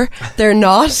 Sure, they're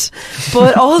not.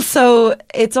 But also,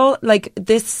 it's all like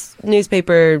this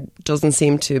newspaper doesn't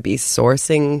seem to be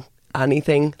sourcing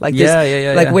anything like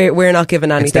this. We're not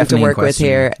given anything to work with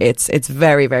here. It's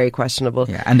very, very questionable.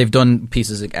 Yeah, and they've done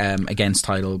pieces against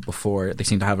Tidal before. They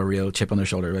seem to have a real chip on their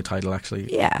shoulder about Tidal. Actually,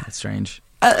 it's strange.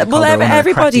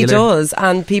 Everybody does,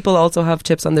 and people also have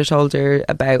chips on their shoulder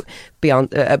about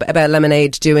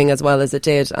Lemonade doing as well as it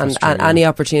did, and any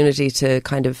opportunity to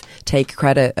kind of take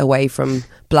credit away from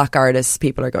black artists,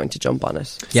 people are going to jump on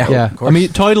it. I mean,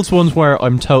 Tidal's ones where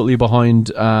I'm totally behind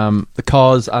the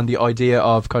cause and the idea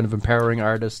of kind of empowering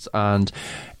artists, and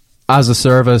as a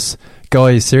service,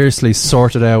 guys, seriously,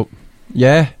 sort it out.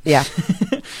 Yeah.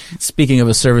 Speaking of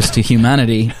a service to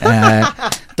humanity,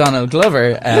 Donald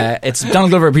Glover. It's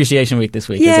Donald Glover Appreciation Week this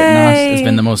week, is it not? It's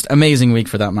been the most amazing week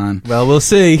for that man. Well, we'll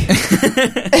see. Craig's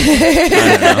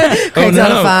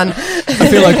not a fan. I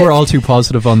feel like we're all too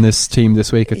positive on this team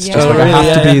this week. It's just like I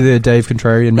have to be the Dave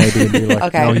Contrarian maybe and be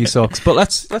like, no, he sucks. But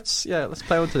let's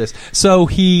play into this. So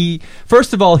he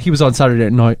was on Saturday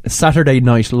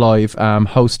Night Live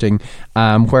hosting,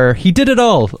 where he did it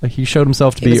all. He showed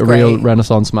himself to be a real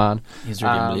Renaissance man. He's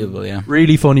really unbelievable,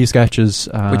 really funny sketches,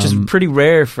 which is pretty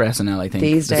rare for SNL, I think.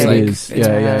 These days. It's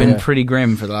been pretty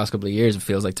grim for the last couple of years, it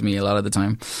feels like to me a lot of the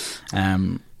time.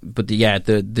 But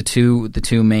the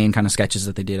two main kind of sketches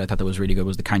that they did, I thought that was really good,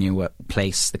 was the Kanye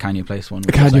Place one.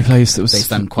 The Kanye Place, it was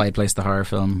based on Quiet Place, the horror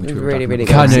film, which really good.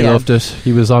 Kanye loved it.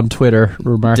 He was on Twitter,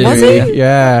 remarkably. Was he?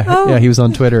 Yeah, he was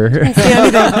on Twitter.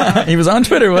 He was on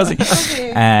Twitter, was he?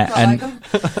 And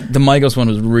the Migos one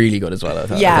was really good as well, I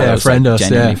thought.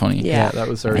 Genuinely funny. Yeah, that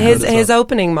was very good. His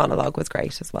opening monologue was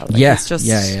great as well.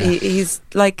 He's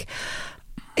like,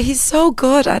 he's so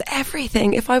good at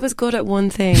everything. If I was good at one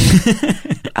thing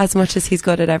as much as he's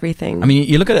good at everything. I mean,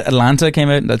 you look at Atlanta, came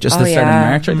out just the start of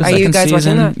March, right? Are you guys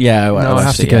watching that? Yeah, I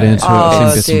have to get into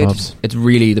it. It's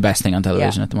really the best thing on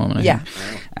television at the moment, I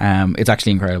think. It's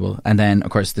actually incredible. And then,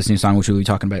 of course, this new song, which we'll be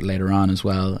talking about later on as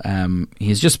well,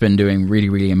 he's just been doing really,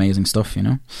 really amazing stuff, you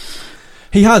know?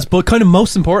 He has, but kind of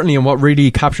most importantly, and what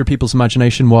really captured people's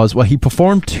imagination was, he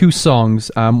performed two songs,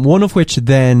 one of which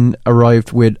then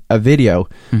arrived with a video,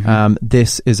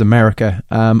 This Is America.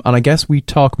 And I guess we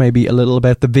talk maybe a little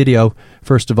about the video,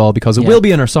 first of all, because it will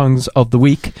be in our Songs of the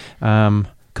Week,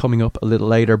 coming up a little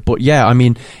later. But I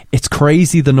mean, it's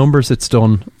crazy the numbers it's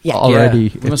done already.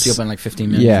 It must be up on like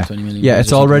 15 million, 20 million. Yeah,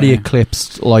 it's already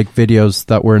eclipsed like videos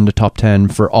that were in the top 10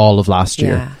 for all of last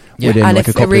year. And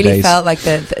it really felt like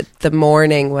the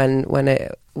morning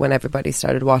when everybody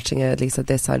started watching it, at least at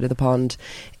this side of the pond,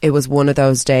 it was one of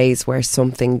those days where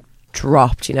something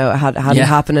dropped. You know, it hadn't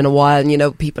happened in a while, and you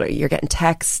know, you're getting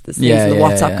texts, in the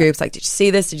WhatsApp groups, like, did you see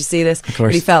this? Did you see this? It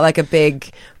really felt like a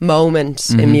big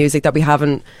moment in music that we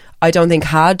haven't, I don't think,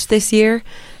 had this year.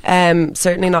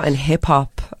 Certainly not in hip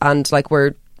hop, and like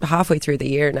we're halfway through the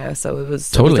year now, so it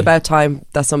was about time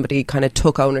that somebody kind of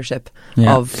took ownership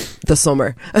of the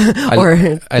summer. I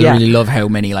really love how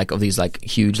many of these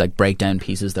huge breakdown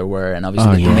pieces there were, and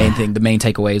obviously the main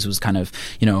takeaways was kind of,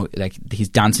 you know, like he's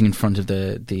dancing in front of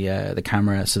the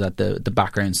camera so that the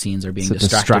background scenes are being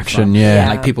distraction. And,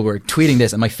 like, people were tweeting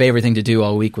this, and my favorite thing to do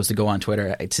all week was to go on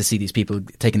Twitter to see these people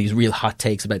taking these real hot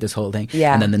takes about this whole thing,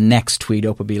 and then the next tweet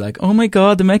up would be like, oh my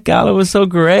god, the Met Gala was so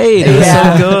great, it was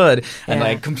so good,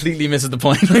 and completely misses the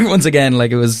point. Once again,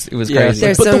 it was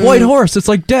crazy. But the white horse, it's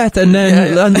like death, and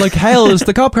then and like hell is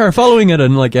the cop car following it,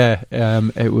 and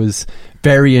it was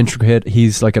very intricate.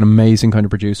 He's like an amazing kind of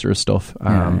producer of stuff.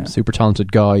 Super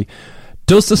talented guy.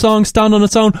 Does the song stand on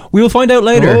its own? We'll find out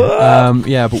later.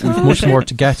 But we've much more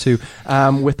to get to.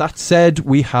 With that said,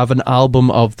 we have an album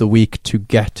of the week to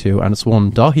get to, and it's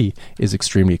one Dahi is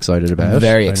extremely excited about.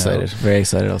 Very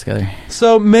excited altogether.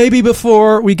 So maybe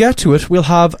before we get to it, we'll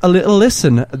have a little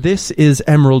listen. This is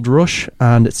Emerald Rush,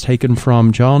 and it's taken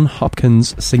from John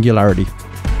Hopkins' Singularity.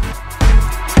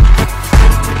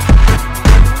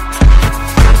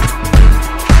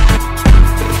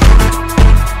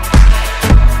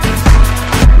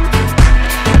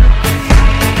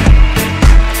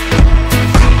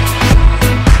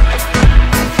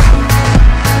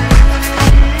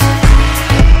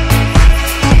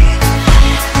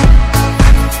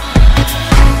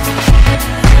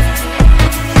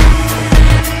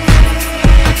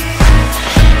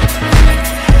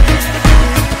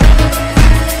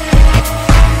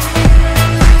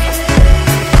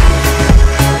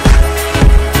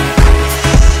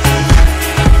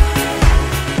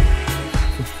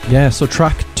 Yeah, so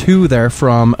track 2 there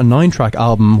from a 9-track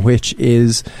album, which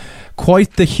is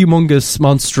quite the humongous,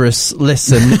 monstrous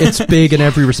listen. It's big in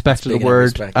every respect of the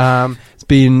word. It's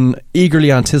been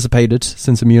eagerly anticipated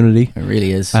since Immunity. It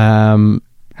really is. How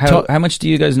much do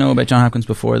you guys know about John Hopkins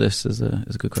before this is a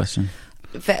good question.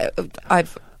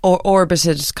 I've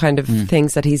orbited kind of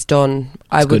things that he's done.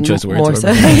 I would more so.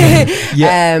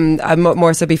 I'm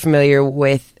more so be familiar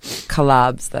with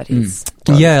collabs that he's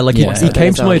done. Yeah, like he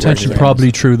came to my attention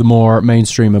probably through the more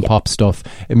mainstream and pop stuff.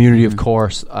 Immunity, of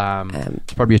course.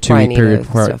 It's probably a 2-week period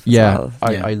where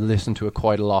I listened to it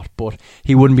quite a lot. But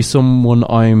he wouldn't be someone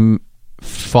I'm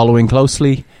following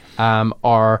closely.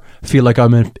 Or feel like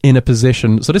I'm in a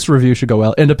position, so this review should go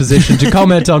well, in a position to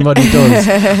comment on what he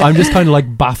does. I'm just kind of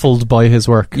like baffled by his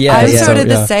work. I'm sort of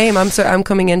the same. I'm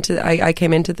coming into I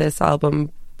came into this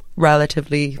album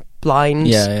relatively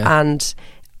blind, and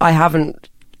I haven't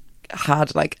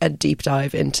had like a deep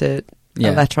dive into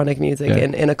electronic music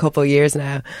in a couple of years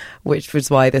now, which was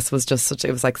why this was just such,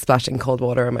 it was like splashing cold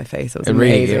water on my face. It was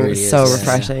amazing. It was so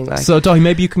refreshing. Like. So Dahi,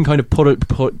 maybe you can kind of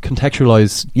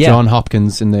contextualize John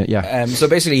Hopkins in the so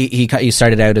basically he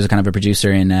started out as a kind of a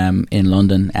producer in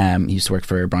London. He used to work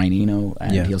for Brian Eno,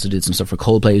 and he also did some stuff for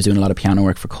Coldplay. He was doing a lot of piano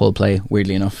work for Coldplay,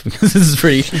 weirdly enough, because this is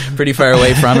pretty far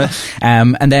away from it.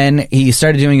 And then he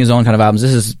started doing his own kind of albums.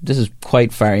 This is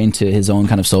quite far into his own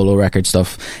kind of solo record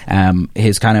stuff.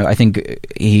 His kind of, I think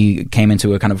he came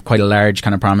into a kind of quite a large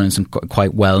kind of prominence and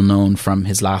quite well known from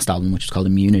his last album, which was called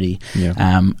Immunity.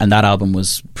 And that album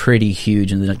was pretty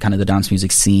huge in the kind of the dance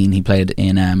music scene. He played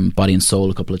in Body and Soul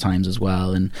a couple of times as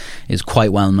well, and is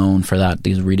quite well known for that.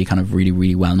 These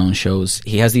really well known shows.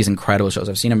 He has these incredible shows.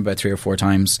 I've seen him about 3 or 4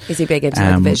 times. Is he big into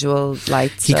like visual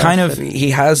lights? He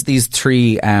has these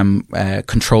 3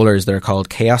 controllers that are called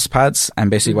Chaos Pads, and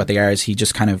basically what they are is he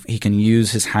can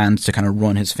use his hands to kind of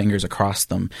run his fingers across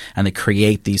them, and they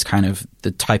create these kind of the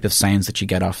type of sounds that you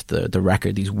get off the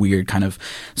record, these weird kind of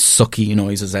sucky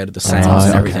noises out of the sounds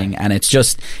and everything. And it's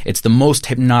the most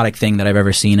hypnotic thing that I've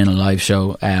ever seen in a live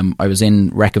show. I was in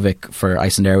Reykjavik for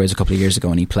Iceland Airways a couple of years ago,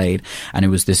 and he played, and it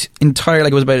was this entire,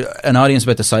 like, it was about an audience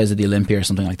about the size of the Olympia or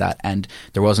something like that, and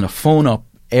there wasn't a phone up.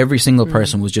 Every single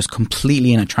person was just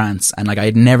completely in a trance, and like I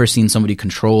had never seen somebody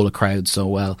control a crowd so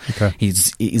well.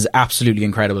 He's absolutely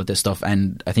incredible at this stuff,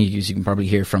 and I think you can probably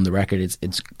hear from the record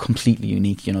it's completely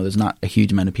unique. You know, there's not a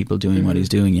huge amount of people doing what he's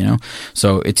doing. You know,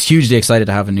 so it's hugely excited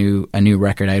to have a new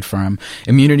record out for him.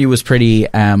 Immunity was pretty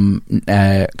kind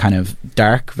of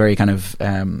dark, very kind of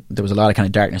there was a lot of kind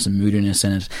of darkness and moodiness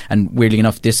in it, and weirdly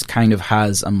enough, this kind of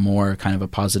has a more kind of a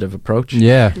positive approach.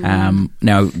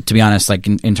 Now, to be honest, like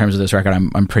in terms of this record,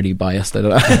 I'm pretty biased. I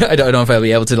don't know if I'll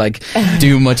be able to like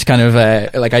do much kind of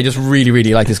like, I just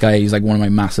really like this guy. He's like one of my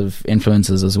massive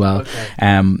influences as well.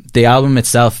 The album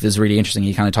itself is really interesting.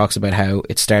 He kind of talks about how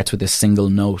it starts with this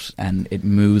single note and it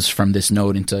moves from this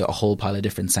note into a whole pile of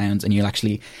different sounds, and you'll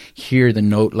actually hear the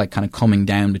note like kind of coming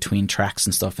down between tracks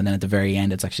and stuff, and then at the very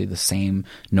end it's actually the same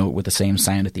note with the same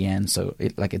sound at the end, so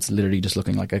it's literally just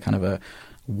looking like a kind of a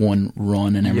one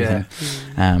run and everything.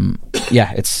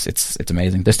 It's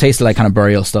amazing. There's tastes like kind of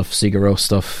Burial stuff, Sigur Rós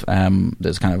stuff.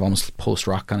 There's kind of almost post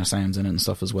rock kind of sounds in it and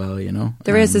stuff as well, you know.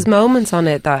 There's moments on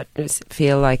it that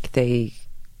feel like they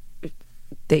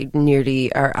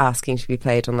nearly are asking to be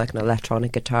played on like an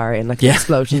electronic guitar in like an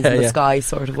explosions in the sky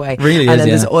sort of way. Really and then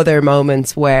there's other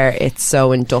moments where it's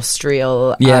so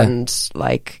industrial and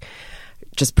like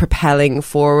just propelling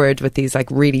forward with these like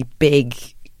really big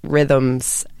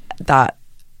rhythms that,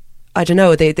 I don't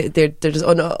know, they're just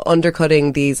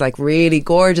undercutting these like really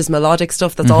gorgeous melodic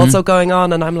stuff that's also going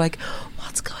on, and I'm like, what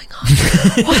what's going on?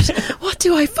 What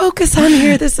do I focus on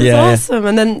here? This is awesome.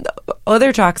 And then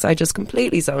other tracks I just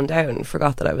completely zoned out and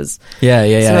forgot that I was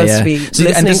supposed to be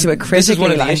listening to it critically. This is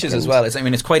one of the issues as well.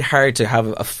 It's quite hard to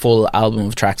have a full album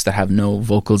of tracks that have no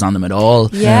vocals on them at all.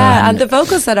 Yeah, and the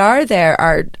vocals that are there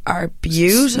are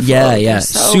beautiful. Yeah.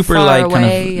 So super light,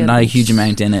 kind of not a huge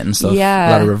amount in it and stuff. Yeah.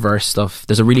 A lot of reverse stuff.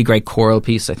 There's a really great choral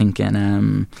piece, I think,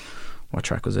 in what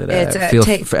track was it?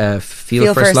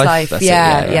 Feel First Life. That's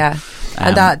yeah.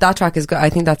 And that track is good. I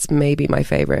think that's maybe my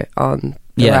favourite on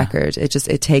the record.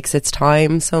 It takes its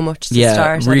time so much to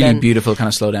start. Really beautiful kind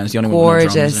of slow down. It's the only gorgeous. One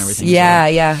with no drums and everything.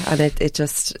 Yeah. And it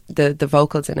just the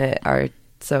vocals in it are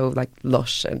so like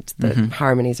lush, and the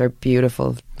harmonies are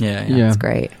beautiful. Yeah. It's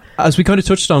great. As we kind of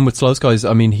touched on with Slow Skies,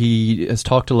 I mean, he has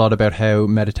talked a lot about how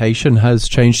meditation has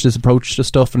changed his approach to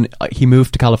stuff, and he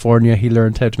moved to California, he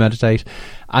learned how to meditate,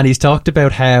 and he's talked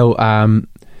about how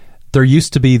there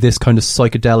used to be this kind of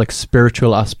psychedelic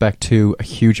spiritual aspect to a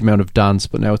huge amount of dance,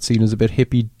 but now it's seen as a bit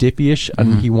hippy-dippy-ish,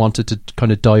 and he wanted to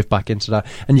kind of dive back into that.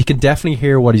 And you can definitely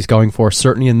hear what he's going for,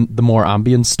 certainly in the more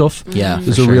ambient stuff. Yeah,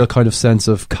 there's a real kind of sense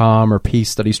of calm or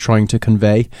peace that he's trying to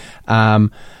convey.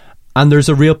 And there's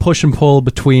a real push and pull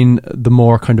between the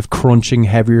more kind of crunching,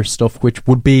 heavier stuff, which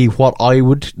would be what I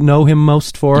would know him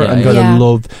most for. I'm going to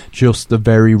love just the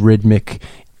very rhythmic,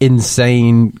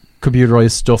 insane,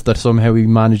 computerized stuff that somehow he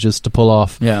manages to pull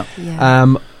off.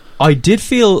 I did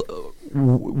feel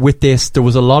with this, there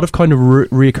was a lot of kind of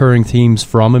reoccurring themes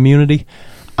from Immunity.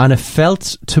 And it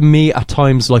felt to me at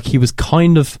times like he was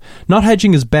kind of, not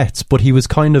hedging his bets, but he was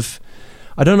kind of,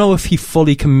 I don't know if he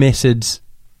fully committed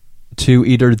to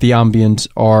either the ambient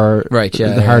or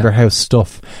the harder house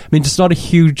stuff. I mean, there's not a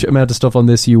huge amount of stuff on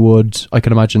this I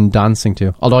can imagine dancing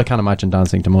to. Although I can't imagine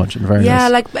dancing too much, in fairness. Yeah,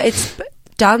 like it's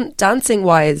dancing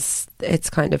wise, it's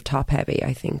kind of top heavy,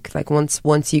 I think. Like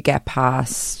once you get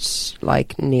past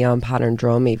like Neon Pattern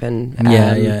Drum, even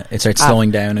it starts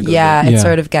slowing down a good bit. It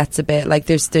sort of gets a bit like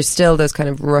there's still those kind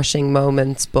of rushing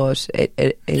moments, but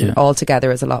it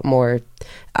altogether is a lot more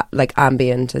like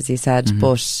ambient, as you said.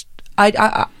 But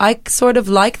I sort of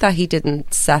like that he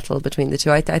didn't settle between the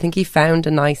two. I think he found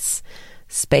a nice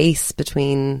space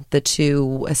between the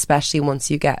two, especially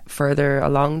once you get further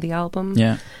along the album.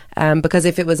 Because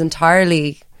if it was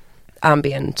entirely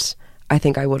ambient, I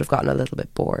think I would have gotten a little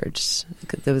bit bored.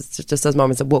 There was just those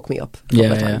moments that woke me up.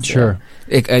 Sure.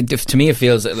 To me, it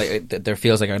feels like there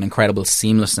feels like an incredible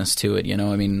seamlessness to it. You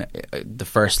know, I mean, the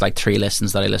first like 3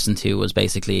 listens that I listened to was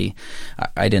basically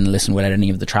I didn't listen without any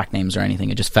of the track names or anything.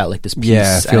 It just felt like this piece.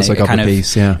 Yeah, it feels like a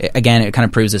piece. Yeah. Again, it kind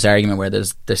of proves this argument where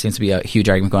there seems to be a huge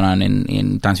argument going on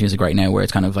in dance music right now, where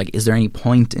it's kind of like, is there any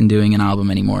point in doing an album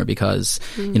anymore? Because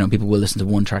you know, people will listen to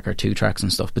 1 track or 2 tracks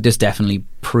and stuff, but this definitely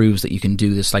proves that you can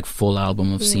do this like full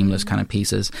album of seamless kind of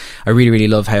pieces. I really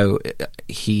love how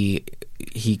he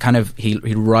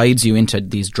rides you into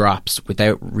these drops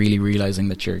without really realizing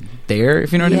that you're there,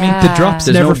 if you know what I mean. The drops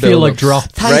never feel like drops.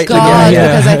 Thank God,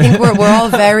 because I think we're all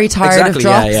very tired of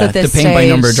drops at this stage. The paint by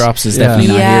number drops is definitely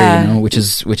not here, you know, which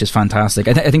is fantastic.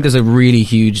 I think there's a really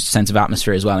huge sense of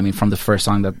atmosphere as well. I mean, from the first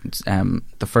song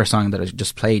that I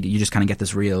just played, you just kind of get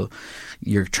this real,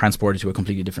 you're transported to a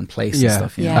completely different place and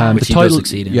stuff, you know, which he does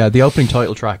succeed in. Yeah, the opening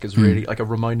title track is really like, it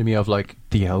reminded me of like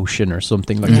the ocean or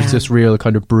something. Like there's this real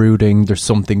kind of brooding, there's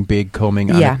something big coming,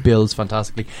 and it builds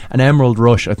fantastically. And Emerald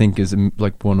Rush, I think, is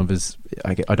like one of his,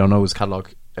 I don't know his catalogue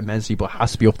immensely, but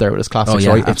has to be up there with his classics,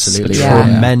 right? Absolutely. It's a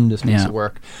tremendous piece of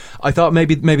work. I thought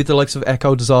maybe the likes of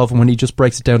Echo Dissolve, when he just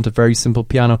breaks it down to very simple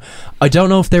piano, I don't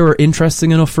know if they were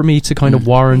interesting enough for me to kind of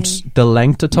warrant the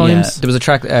length at times. There was a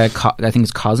track, I think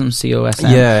it's Cosm,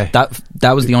 COSM.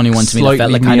 That was the only one to me that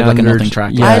felt like kind of like a nothing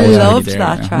track. I loved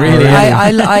that track. Really?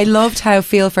 I loved how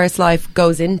Feel First Life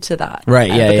goes into that.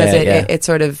 Right, because it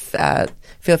sort of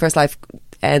Feel First Life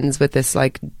ends with this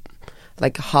like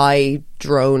high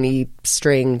droney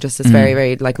string, just this very,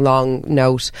 very like long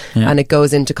note, and it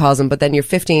goes into Cosm, but then you're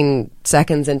 15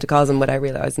 seconds into Cosm without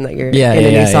realising that you're in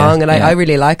a new song, and I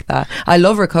really like that. I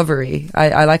love Recovery.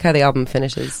 I like how the album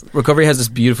finishes. Recovery has this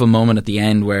beautiful moment at the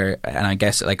end where, and I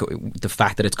guess like the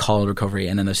fact that it's called Recovery,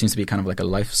 and then there seems to be kind of like a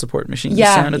life support machine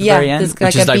sound at the very end,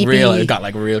 which is like real, it got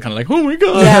like real kind of like, oh my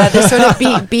god. Yeah, there's sort of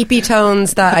beepy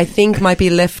tones that I think might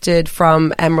be lifted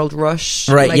from Emerald Rush,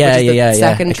 right? Like,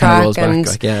 second track, and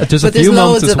there's a few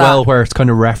moments as well where it's kind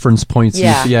of reference points.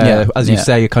 As you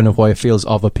say, kind of why it feels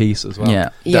of a piece as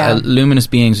well. Luminous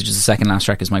Beings, which is the second last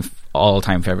track, is my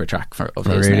all-time favourite track of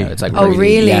his now. It's like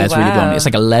really? Yeah, it's really blown. It's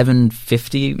like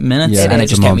 11:50 minutes, and it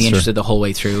just kept me interested the whole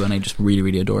way through, and I just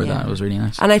really adore that. It was really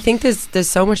nice. And I think there's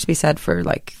so much to be said for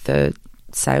like the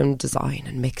sound design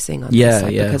and mixing on this,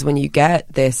 because when you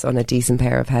get this on a decent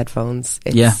pair of headphones,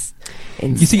 it's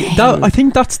insane. You see, I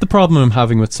think that's the problem I'm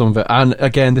having with some of it. And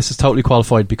again, this is totally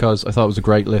qualified because I thought it was a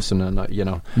great listen, and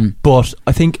but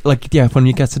I think when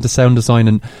you get into sound design,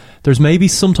 and there's maybe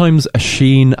sometimes a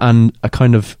sheen and a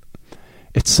kind of,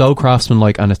 it's so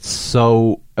craftsmanlike and it's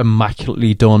so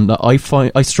immaculately done that I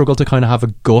struggle to kind of have a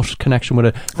gut connection with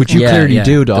it, which you clearly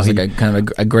do, Dahi. There's like a kind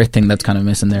of a grit thing that's kind of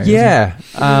missing there. Yeah.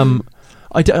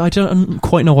 I don't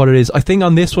quite know what it is. I think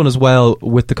on this one as well,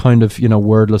 with the kind of,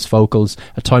 wordless vocals,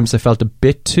 at times I felt a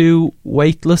bit too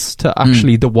weightless to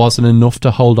actually, there wasn't enough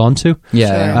to hold on to.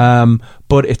 Yeah. Sure.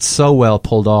 But it's so well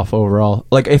pulled off overall.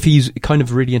 Like, if he's kind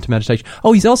of really into meditation.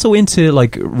 Oh, he's also into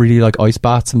really ice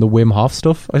baths and the Wim Hof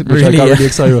stuff, which I got really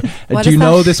excited about. Do you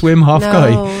know this Wim Hof guy?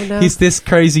 No. He's this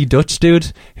crazy Dutch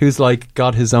dude who's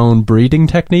got his own breathing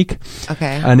technique.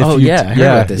 Okay. And if I heard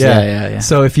about this. Yeah.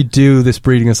 So if you do this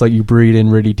breathing, it's like you breathe in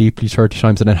really deeply 30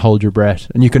 times and then hold your breath,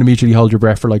 and you can immediately hold your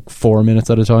breath for 4 minutes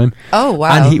at a time. Oh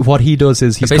wow. And what he does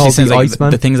is, he's called the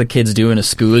Iceman. The things that kids do in a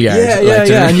schoolyard.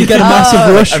 Yeah. And you get a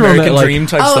massive rush from it.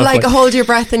 Stuff, hold your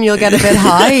breath and you'll get a bit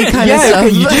high kind of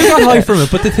stuff. You do get high from it,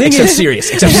 but the thing except serious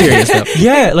stuff.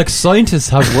 Yeah, scientists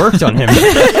have worked on him.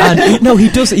 And he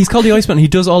does, he's called the Iceman. He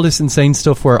does all this insane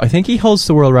stuff where I think he holds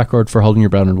the world record for holding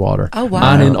your breath in water. Oh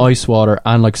wow. And in ice water,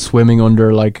 and swimming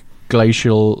under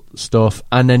glacial stuff,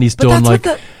 and then he's done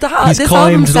he's this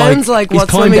climbed sounds like he's what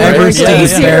climbed swimming Everest in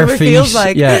his bare feet. Feels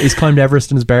like. Yeah, he's climbed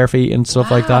Everest in his bare feet and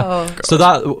stuff like that. So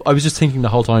that I was just thinking the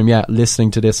whole time,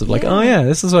 listening to this, of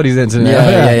this is what he's into.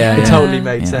 It totally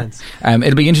made sense.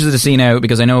 It'll be interesting to see now,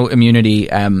 because I know Immunity,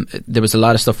 there was a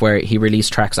lot of stuff where he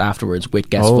released tracks afterwards with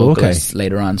guest vocalists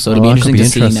later on, so it'll be interesting to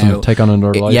see now, take on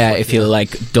another life. If he'll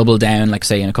double down,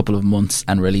 say in a couple of months,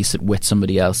 and release it with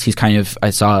somebody else. He's I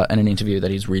saw in an interview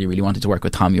that he's really, really wanted to work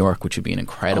with Tom York, which would be an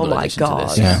incredible addition to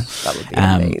this. Yeah. That would be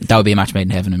amazing. That would be a match made in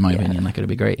heaven, in my opinion. It would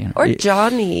be great. Or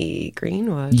Johnny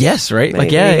Greenwood. Yes, right.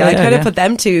 Maybe. I kind of put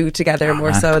them two together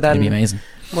more so than, that'd be amazing.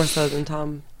 More so than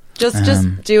Tom.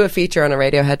 Just do a feature on a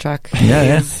Radiohead track.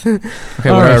 Yeah. Okay,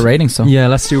 what are our ratings? So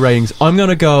let's do ratings. I'm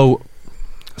gonna go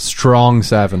strong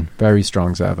 7, very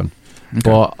strong 7. Okay.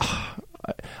 But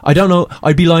I don't know.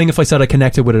 I'd be lying if I said I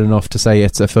connected with it enough to say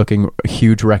it's a fucking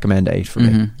huge recommend 8 for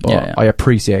me. But I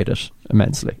appreciate it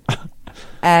immensely.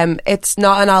 It's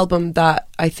not an album that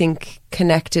I think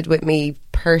connected with me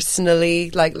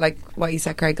personally, like what you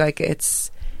said, Craig.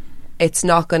 It's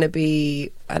not going to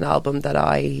be an album that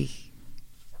I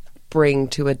bring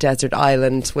to a desert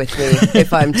island with me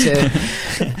if I'm to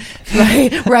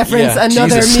reference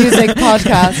another music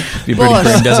podcast.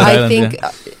 But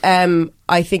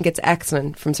I think it's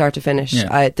excellent from start to finish.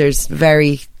 There's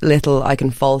very little I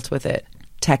can fault with it,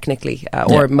 technically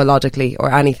or melodically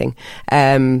or anything.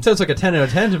 Sounds like a 10 out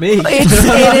of 10 to me.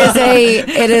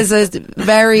 It is a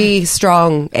very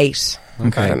strong 8.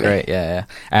 Okay, great. Yeah.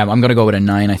 I'm going to go with a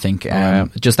 9. I think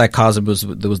just that, cause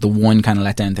there was the one kind of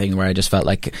letdown thing where I just felt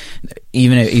like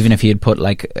even if he had put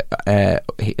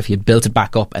if he had built it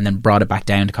back up and then brought it back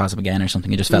down to Cause again or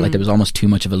something, it just felt like there was almost too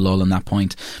much of a lull in that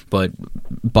point. But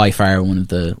by far one of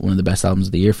the best albums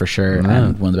of the year for sure,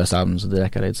 and one of the best albums of the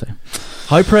decade, I'd say.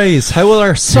 High praise. How will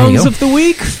our songs of the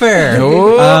week fare?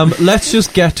 Let's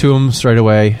just get to them straight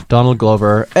away. Donald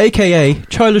Glover, aka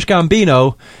Childish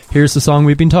Gambino. Here's the song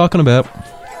we've been talking about.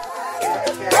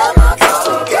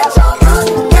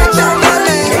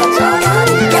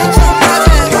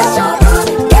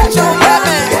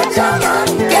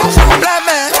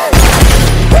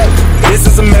 This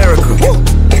is America.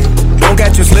 Don't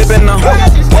catch you slipping now.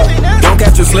 Don't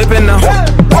catch you slipping now.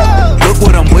 Look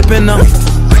what I'm whipping now.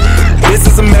 This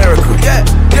is America.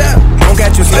 Don't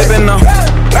catch you slipping now.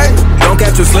 Don't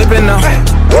catch you slipping now.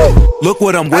 Look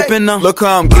what I'm whipping now. Look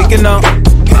how I'm kicking now.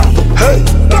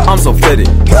 I'm so fitted.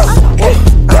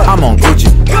 I'm on Gucci.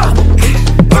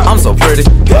 I'm so pretty.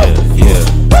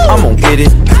 I'm gonna get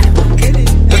it.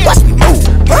 Watch me move.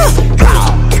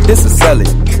 This is selling.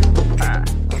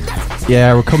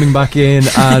 Yeah, we're coming back in,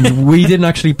 and we didn't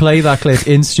actually play that clip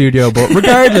in studio, but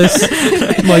regardless,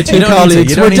 my two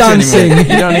colleagues were dancing. You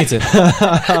don't need to.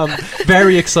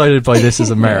 Very excited by This Is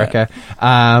America.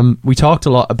 We talked a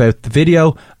lot about the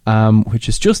video, which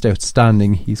is just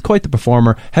outstanding. He's quite the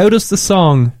performer. How does the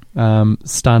song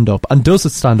stand up, and does it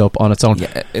stand up on its own?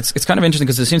 Yeah, it's kind of interesting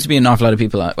because there seems to be an awful lot of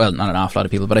people, well, not an awful lot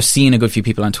of people, but I've seen a good few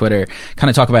people on Twitter kind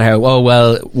of talk about how,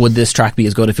 would this track be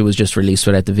as good if it was just released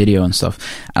without the video and stuff,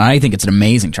 and I think it's an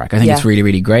amazing track. I think it's really,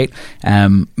 really great,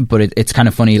 but it's kind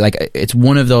of funny, like, it's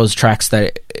one of those tracks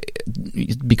that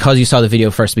because you saw the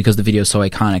video first, because the video is so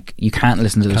iconic, you can't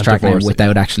listen to this track now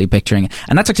without actually picturing it,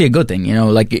 and that's actually a good thing, you know,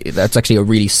 like that's actually a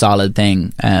really solid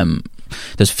thing.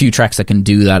 There's a few tracks that can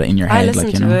do that in your head. I listened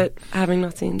like, you to know. it having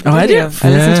not seen the video. I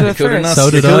listened to it first.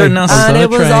 So did I. And it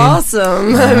was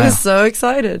awesome. I was so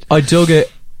excited. I dug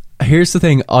it. Here's the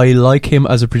thing, I like him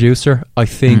as a producer. I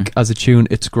think as a tune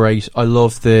it's great. I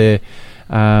love the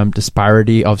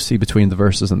disparity obviously between the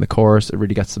verses and the chorus. It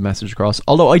really gets the message across,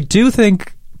 although I do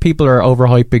think people are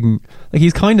overhyping. Like,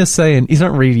 he's kind of saying, he's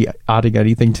not really adding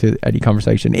anything to any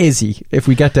conversation, is he, if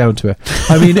we get down to it?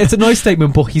 I mean, it's a nice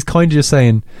statement, but he's kind of just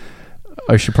saying,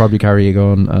 I should probably carry a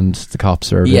gun and the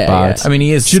cops are a bit bad. Yeah. I mean,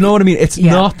 he is. Do you know what I mean? It's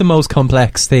not the most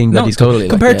complex thing that he's totally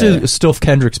compared to stuff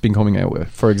Kendrick's been coming out with,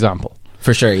 for example.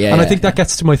 For sure, yeah. And I think that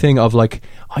gets to my thing of, like,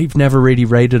 I've never really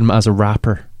rated him as a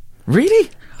rapper. Really?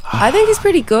 I think he's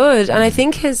pretty good, and I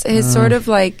think his sort of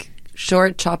like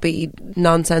short, choppy,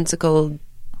 nonsensical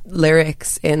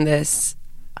lyrics in this,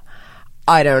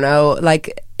 I don't know,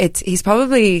 like he's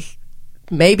probably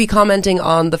maybe commenting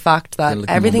on the fact that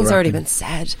everything's already been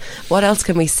said. What else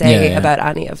can we say about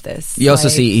any of this? You also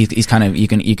see he's kind of, you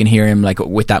can hear him like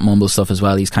with that mumble stuff as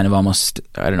well. He's kind of almost,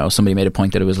 I don't know, somebody made a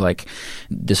point that it was like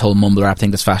this whole mumble rap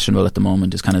thing that's fashionable at the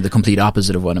moment is kind of the complete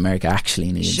opposite of what America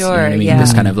actually needs. Sure, you know what I mean?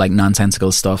 This kind of like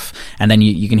nonsensical stuff, and then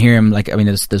you can hear him like, I mean,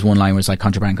 there's one line where it's like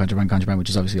contraband, which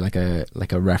is obviously like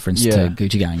a reference to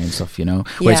Gucci Gang and stuff, you know,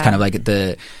 where it's kind of like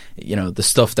the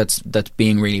stuff that's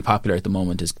being really popular at the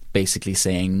moment is basically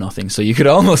saying nothing. So you could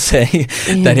almost say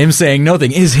that him saying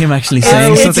nothing is him actually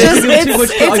saying something.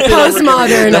 It's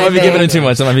postmodern. That might be giving it too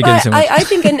much. I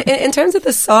think in terms of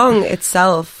the song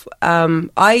itself,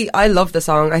 I love the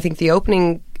song. I think the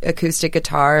opening acoustic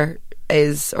guitar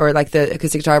or like the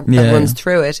acoustic guitar that runs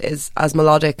through it is as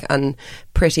melodic and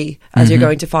pretty as you're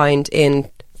going to find in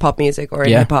pop music or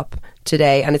in hip hop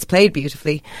today, and it's played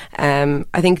beautifully. I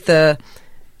think the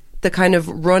kind of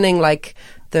running, like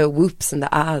the whoops and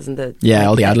the ahs and the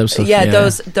all the ad-lib stuff.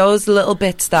 Those little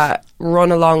bits that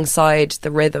run alongside the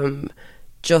rhythm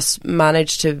just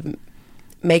manage to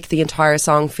make the entire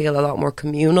song feel a lot more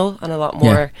communal and a lot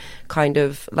more kind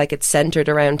of like it's centered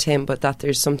around him, but that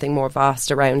there's something more vast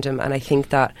around him. And I think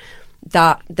that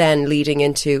then leading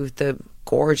into the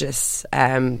gorgeous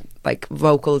like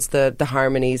vocals, the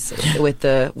harmonies with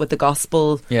the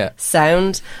gospel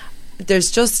sound.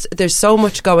 There's so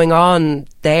much going on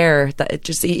there that it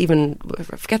just, even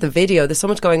forget the video, there's so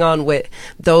much going on with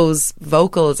those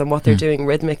vocals and what they're doing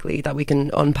rhythmically that we can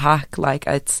unpack. Like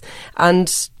I think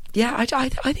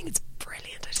it's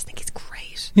brilliant. I just think it's great.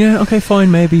 Yeah, okay,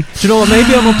 fine, maybe. Do you know what,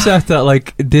 maybe I'm upset that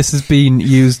like this has been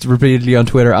used repeatedly on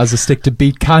Twitter as a stick to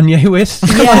beat Kanye with.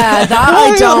 Yeah, that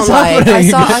I don't like.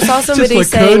 I saw somebody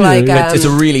saying like it's a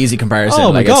really easy comparison.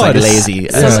 Oh my God, it's like lazy.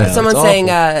 Someone saying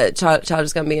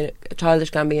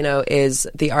Childish Gambino is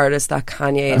the artist that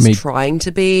Kanye is trying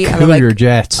to be. Cool like, your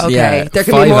jets. Okay, there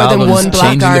can be more than one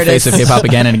black artist. The face of hip hop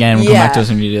again and again. We'll come back to us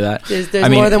when you do that. There's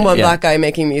more than one black guy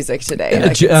making music today.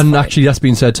 And actually, that's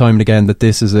been said time and again that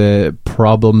this is a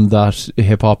problem that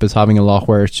hip hop is having a lot,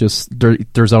 where it's just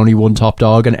there's only one top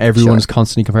dog and everyone is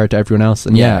constantly compared to everyone else.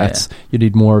 And you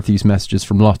need more of these messages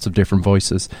from lots of different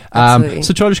voices.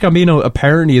 So Childish Gambino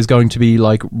apparently is going to be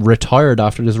like retired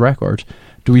after this record.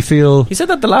 Do we feel he said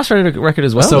that the last record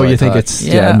as well? So you think it's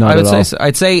not I would at all. say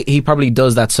I'd say he probably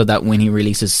does that so that when he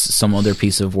releases some other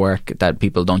piece of work, that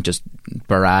people don't just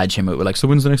barrage him with like, so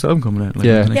when's the next album coming out? Like,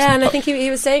 and I think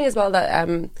he was saying as well that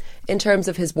in terms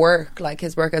of his work, like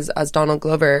his work as Donald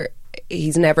Glover,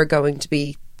 he's never going to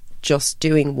be just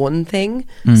doing one thing.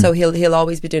 So he'll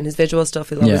always be doing his visual stuff,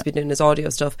 he'll always be doing his audio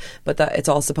stuff, but that it's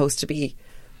all supposed to be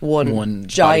one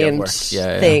giant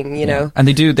thing, you know. And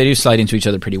they do slide into each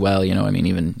other pretty well, you know. I mean,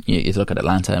 even you look at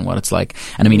Atlanta and what it's like,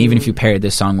 and I mean, even if you paired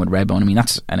this song with Redbone, I mean,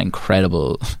 that's an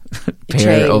incredible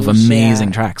pair of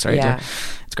amazing tracks, right? Yeah.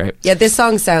 It's great. Yeah, this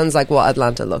song sounds like what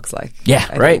Atlanta looks like.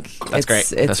 Yeah, right. That's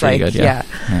great. It's that's really good. Yeah.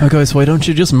 Oh, guys, why don't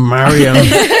you just marry him?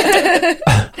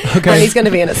 Okay. And he's going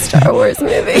to be in a Star Wars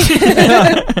movie.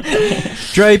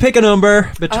 Dre, pick a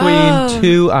number between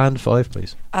 2 and 5,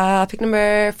 please. Pick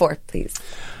number 4, please.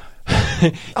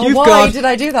 Why did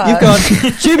I do that? You've got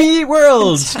Jimmy Eat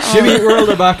World. Jimmy Eat World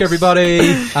are back, everybody.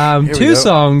 2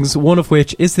 songs, one of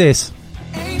which is this.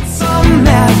 Ain't some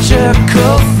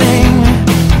magical thing.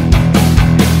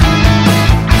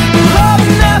 Love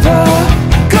never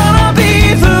gonna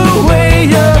be the way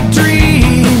you're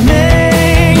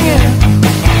dreaming.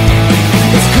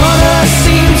 It's gonna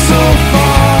seem so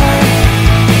far.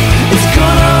 It's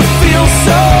gonna feel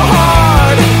so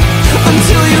hard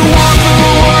until you want the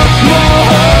work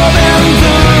more than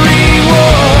the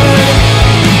reward.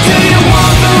 Till you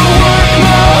want the work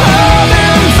more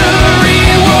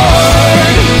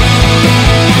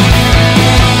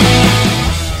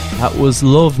was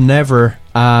Love Never.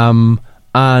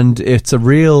 And it's a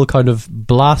real kind of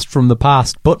blast from the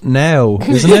past, but now,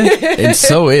 isn't it? It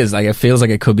so is. Like, it feels like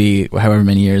it could be however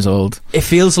many years old. It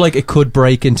feels like it could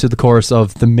break into the chorus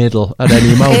of The Middle at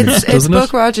any moment, it's doesn't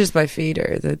Buck it? Rogers by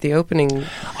Feeder, the opening.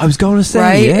 I was going to say,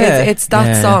 right? yeah. It's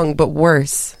that song, but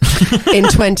worse, in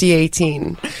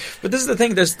 2018. But this is the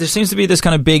thing, there seems to be this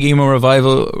kind of big emo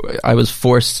revival. I was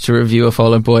forced to review a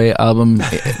Fall Out Boy album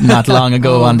not long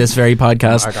ago on this very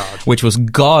podcast, which was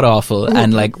god-awful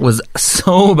and, like, was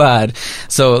so bad.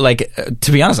 So, like,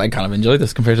 to be honest, I kind of enjoyed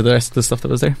this compared to the rest of the stuff that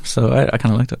was there. So I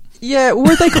kind of liked it. Yeah,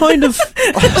 were they kind of...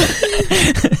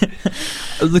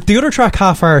 the other track,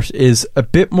 Half Heart, is a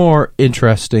bit more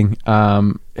interesting.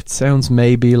 It sounds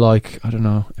maybe like, I don't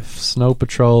know, if Snow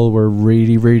Patrol were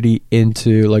really, really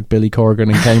into like Billy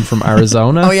Corgan and came from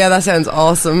Arizona. Oh yeah, that sounds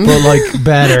awesome. But like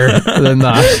better than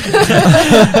that.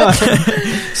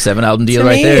 7-album deal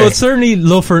right there. But certainly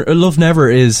Love Never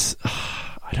is...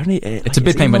 I don't need, it's a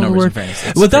bit pain by numbers, in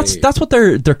fairness. Well, that's what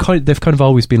they've kind of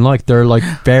always been like. They're like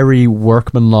very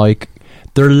workmanlike.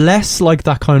 They're less like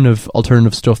that kind of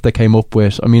alternative stuff they came up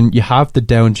with. I mean, you have the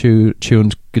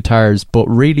down-tuned guitars, but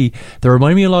really they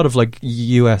remind me a lot of like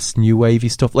US new wavy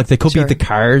stuff. Like they could be the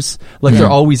Cars. Like they're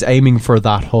always aiming for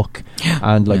that hook,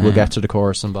 and like we'll get to the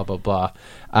chorus and blah blah blah.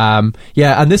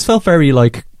 Yeah, and this felt very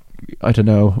like, I don't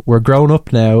know, we're grown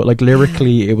up now. Like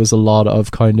lyrically, it was a lot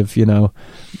of kind of, you know.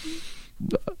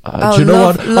 Do you know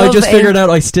what? I just figured out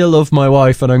I still love my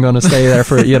wife and I'm going to stay there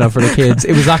for, you know, for the kids.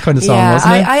 It was that kind of song,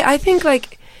 wasn't it? I think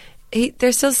like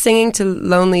they're still singing to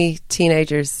lonely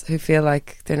teenagers who feel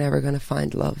like they're never going to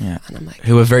find love. Yeah. And I'm like,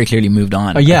 who have very clearly moved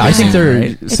on. I think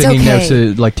they're singing now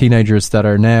to like teenagers that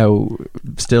are now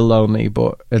still lonely,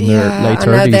 but in their late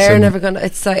 30s. They're never going to.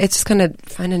 It's just going to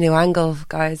find a new angle,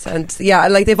 guys. And yeah,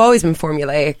 like they've always been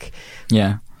formulaic.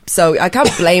 Yeah. So I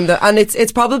can't blame them, and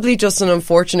it's probably just an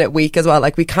unfortunate week as well.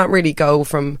 Like we can't really go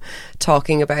from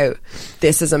talking about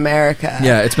This Is America.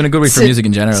 Yeah, it's been a good week for music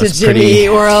in general. To it's Jimmy pretty,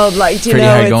 World, like, do you pretty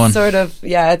know, hard it's going. sort of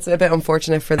it's a bit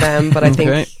unfortunate for them, but I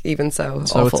think even so,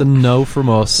 so awful. It's a no from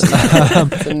us.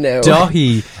 It's a no.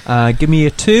 Dahi, give me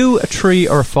a 2, a 3,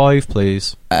 or a 5,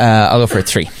 please. I'll go for a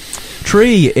 3.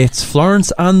 3, it's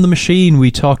Florence and the Machine.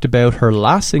 We talked about her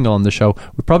last single on the show.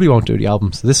 We probably won't do the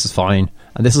album, so this is fine.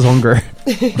 And this is Hunger.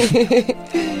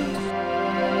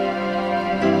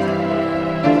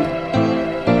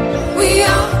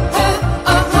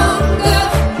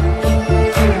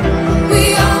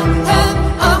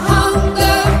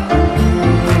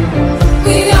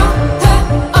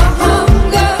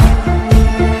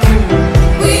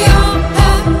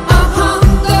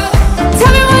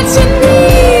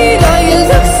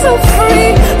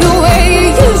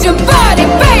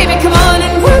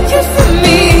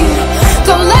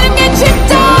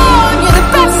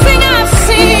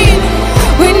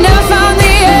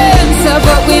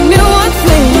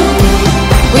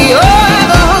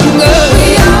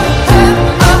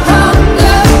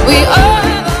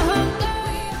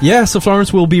 Yeah, so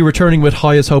Florence will be returning with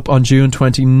High as Hope on June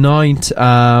 29th.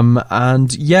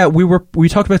 And yeah, we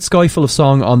talked about Sky Full of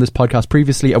Song on this podcast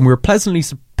previously, and we were pleasantly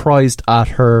surprised at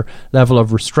her level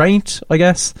of restraint, I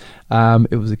guess.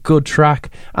 It was a good track.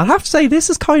 And I have to say,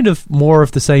 this is kind of more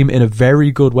of the same in a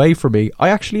very good way for me. I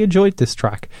actually enjoyed this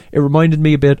track. It reminded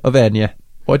me a bit of Enya.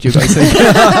 What do you guys think?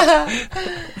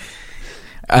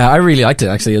 I really liked it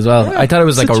actually as well. I thought it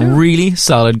was like a really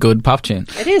solid, good pop tune.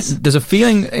 It is. There's a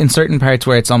feeling in certain parts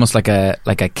where it's almost like a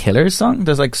Killers song.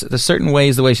 There's certain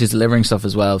ways the way she's delivering stuff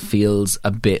as well feels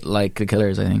a bit like the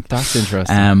Killers, I think. That's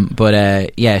interesting.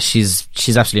 But yeah, she's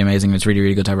absolutely amazing. It's really,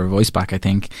 really good to have her voice back, I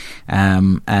think.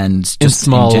 And just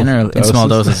in general, in small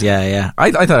doses. Yeah.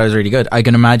 I thought it was really good. I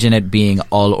can imagine it being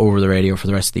all over the radio for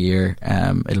the rest of the year.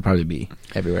 It'll probably be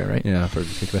everywhere, right? Yeah, for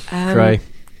the Try.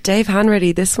 Dave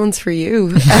Hanratty, this one's for you.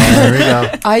 There we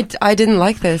go. I didn't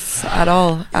like this at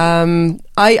all.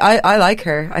 I like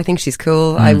her. I think she's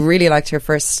cool. I really liked her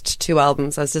first 2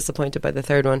 albums. I was disappointed by the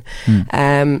third one.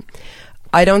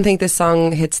 I don't think this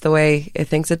song hits the way it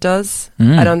thinks it does.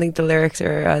 I don't think the lyrics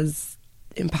are as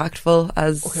impactful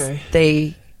as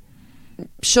they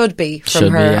should be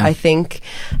from her. I think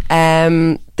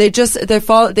they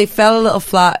fell a little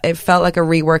flat. It felt like a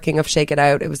reworking of Shake It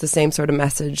Out. It was the same sort of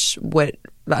message with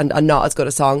and not as good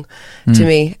a song to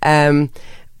me.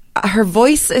 Her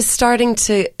voice is starting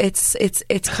to it's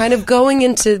kind of going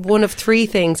into one of 3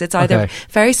 things. It's either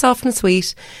very soft and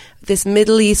sweet, this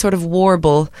middly sort of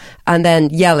warble and then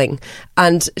yelling,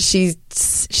 and she's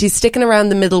sticking around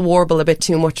the middle warble a bit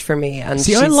too much for me. And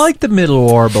see, I like the middle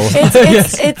warble.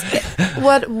 It's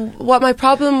what my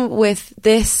problem with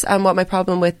this and what my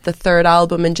problem with the third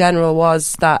album in general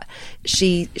was that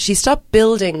she stopped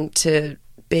building to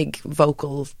big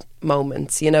vocal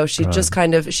moments. You know, she'd just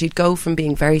kind of, she'd go from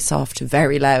being very soft to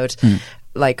very loud.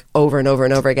 Like over and over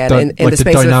and over again in the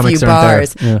space of a few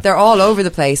bars. They're all over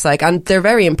the place, like, and they're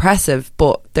very impressive,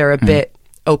 but they're a bit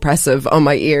oppressive on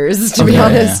my ears, to be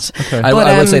honest. Okay. I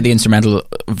would say the instrumental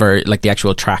like the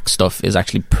actual track stuff is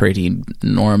actually pretty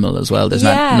normal as well. There's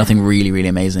nothing really, really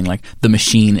amazing. Like the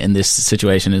machine in this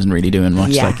situation isn't really doing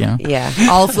much.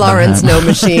 All Florence, no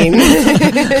machine.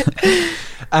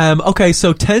 Okay,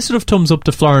 so tentative thumbs up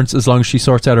to Florence as long as she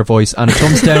sorts out her voice, and a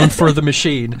thumbs down for the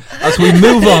machine as we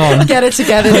move on. Get it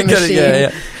together, the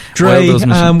machine. Dre,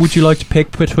 would you like to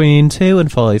pick between 2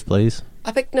 and 5, please?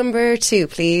 I'll pick number 2,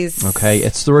 please. Okay,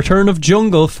 it's the return of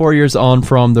Jungle 4 years on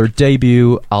from their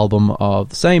debut album of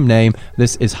the same name.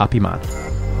 This is Happy Man.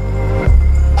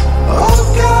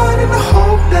 Oh God, in the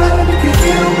hope that you can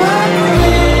heal my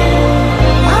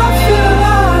pain, I feel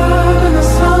alive in the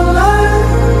sunlight.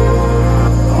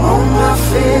 All my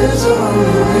fears are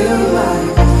only real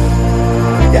life.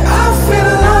 Yeah, I feel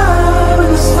alive in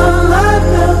the sunlight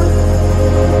now.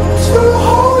 2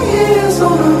 whole years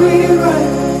on a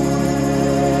rewrite.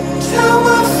 Tell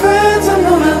my friends I'm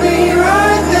gonna be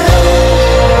right there.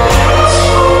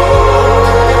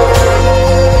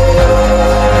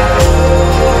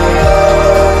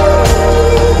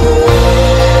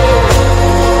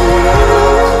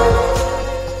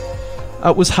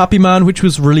 It was Happy Man, which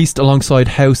was released alongside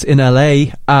House in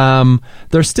LA.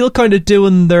 They're still kind of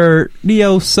doing their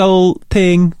neo soul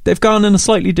thing. They've gone in a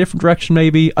slightly different direction,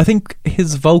 maybe. I think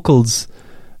his vocals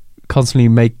constantly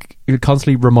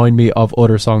remind me of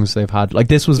other songs they've had. Like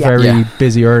this was very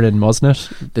Busy Earning, wasn't it?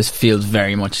 This feels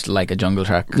very much like a Jungle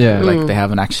track. Like they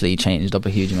haven't actually changed up a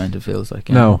huge amount. It feels like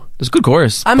no, there's a good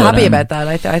chorus. I'm happy about that.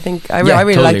 I think I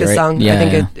really totally like this song. I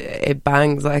think it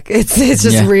bangs. Like it's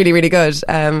just really, really good.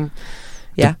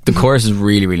 The chorus is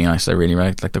really, really nice. I really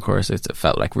like the chorus. It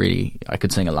felt like really I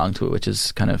could sing along to it, which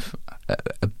is kind of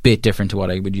a bit different to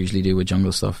what I would usually do with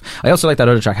Jungle stuff. I also like that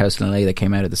other track, House in LA, that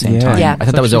came out at the same time. I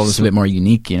thought that was always a bit more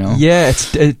unique, you know. Yeah,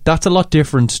 that's a lot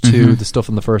different to the stuff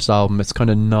on the first album. It's kind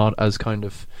of not as kind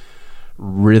of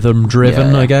rhythm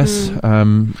driven, I guess.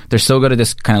 They're so good at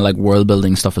this kind of like world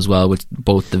building stuff as well, with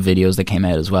both the videos that came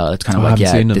out as well. It's kind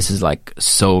of this is like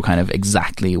so kind of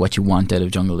exactly what you want out of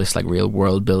Jungle, this like real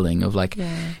world building of like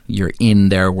you're in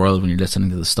their world when you're listening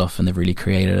to the stuff, and they've really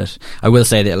created it. I will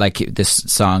say that like this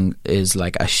song is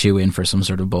like a shoe in for some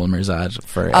sort of Bulmers ad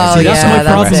for that's my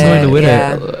problem kind of with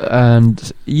it.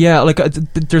 And like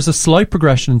there's a slight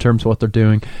progression in terms of what they're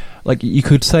doing. Like you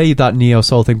could say that neo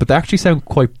soul thing, but they actually sound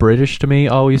quite British to me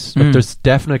always. Like there's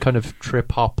definite kind of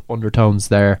trip hop undertones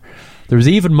there. There's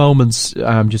even moments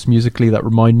just musically that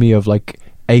remind me of like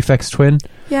Aphex Twin.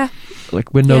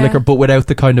 Like Window Licker, but without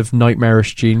the kind of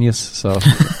nightmarish genius. So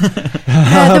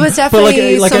there was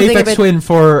definitely like Aphex Twin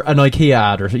for an IKEA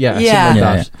ad or something like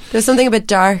that. There's something a bit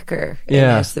darker in it.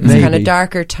 There was kind of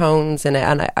darker tones in it,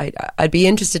 and I'd be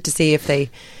interested to see if they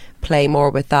play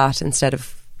more with that instead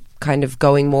of kind of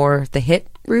going more the hit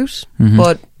route.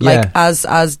 But like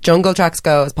as Jungle tracks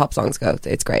go, as pop songs go,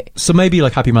 it's great. So maybe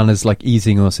like Happy Man is like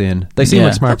easing us in. They seem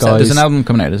like smart guys. There's an album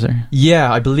coming out, is there?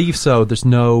 Yeah, I believe so. There's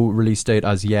no release date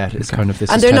as yet. It's kind of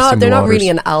this, and they're not really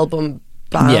an album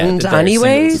band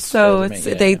anyway, so it's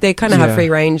they kind of have free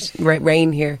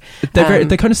reign here.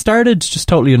 They kind of started just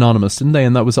totally anonymous, didn't they?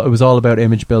 And it was all about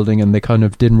image building, and they kind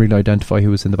of didn't really identify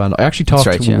who was in the band. I actually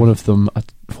talked to one of them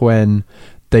when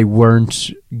they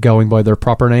weren't going by their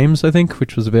proper names, I think,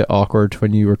 which was a bit awkward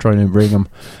when you were trying to bring them.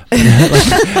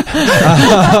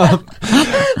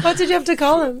 What did you have to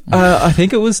call him? I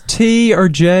think it was T or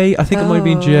J. I think it might have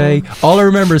been J. All I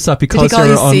remember is that because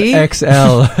they're on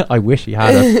XL, I wish he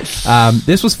had it.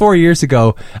 This was 4 years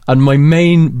ago, and my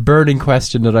main burning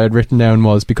question that I had written down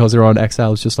was, because they're on XL,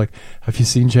 was just like, have you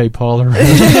seen J. Paul around?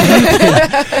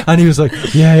 And he was like,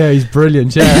 yeah, he's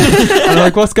brilliant, And I'm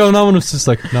like, what's going on? And it's just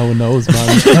like, no one knows,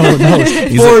 man. No one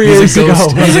knows. 4 years ago.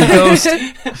 He's a ghost.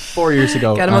 4 years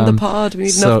ago. Get him on the pod. We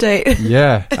need an update.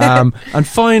 Yeah. And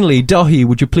finally, Dahi,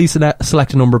 would you please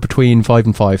select a number between 5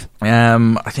 and 5?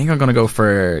 I think I'm going to go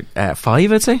for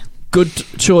 5, I'd say. Good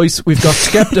choice. We've got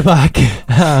Skepta back,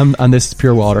 and this is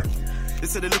Pure Water. They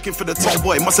said they're looking for the top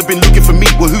boy, must have been looking for me,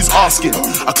 well who's asking?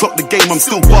 I clocked the game, I'm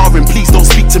still barring, please don't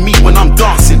speak to me when I'm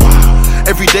dancing.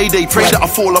 Every day they pray that I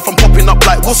fall off, I'm popping up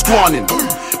like what's squanning.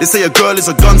 They say a girl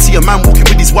is a gun, see a man walking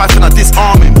with his wife and I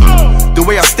disarm him. The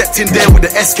way I stepped in there with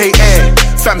the SK Air,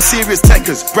 fam serious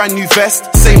techers, brand new vest,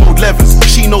 same old levers.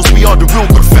 She knows we are the real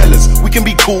good fellas. We can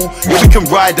be cool, yeah, we can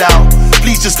ride out.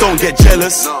 Please just don't get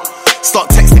jealous.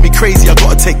 Start texting me crazy, I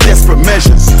gotta take desperate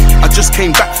measures. I just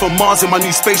came back from Mars in my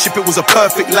new spaceship, it was a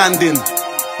perfect landing.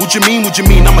 What you mean,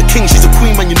 I'm a king, she's a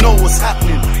queen, man, you know what's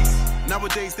happening.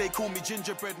 Nowadays they call me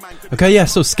gingerbread man. Okay, yeah,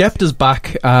 so Skept is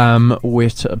back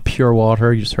with Pure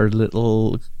Water. You just heard a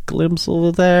little glimpse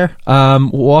over there.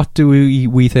 What do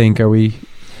we think? I mean,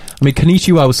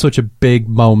 Konnichiwa was such a big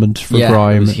moment for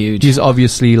Grime. It was huge. He's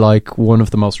obviously like one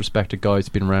of the most respected guys,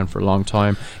 been around for a long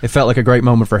time. It felt like a great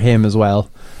moment for him as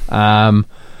well.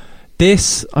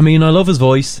 This, I mean, I love his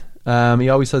voice. He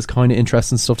always has kind of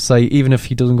interesting stuff to say, even if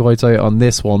he doesn't quite say it on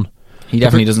this one. He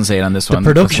definitely doesn't say it on this one. The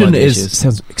production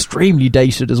sounds extremely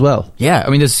dated as well. Yeah, I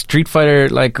mean, there's Street Fighter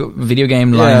like video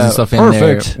game lines and stuff in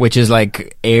there, which is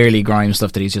like early Grime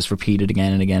stuff that he's just repeated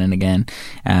again and again and again.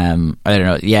 I don't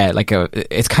know. Yeah, like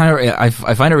it's kind of I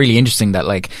find it really interesting that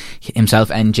like himself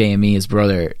and JME, his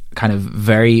brother, kind of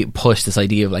very push this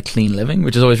idea of like clean living,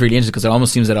 which is always really interesting because it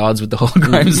almost seems at odds with the whole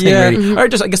Grime scene, really. Or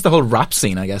just I guess the whole rap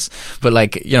scene, I guess. But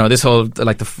like, you know, this whole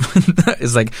like the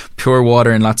is like pure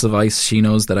water and lots of ice. She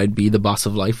knows that I'd be the boss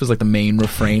of life is like the main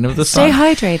refrain of the song. Stay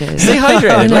hydrated. Stay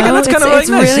hydrated. No, like, and that's kind of it's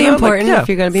like really nice, important like, if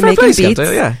you're going to be making beats.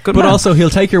 Good but also he'll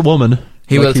take your woman.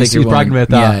 He will take your woman. He's bragging about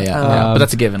that. Yeah. But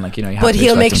that's a given. Like, you know, you have but to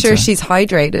he'll make expect sure him to. she's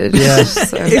hydrated. Yeah.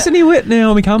 So. Isn't he with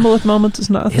Naomi Campbell at the moment?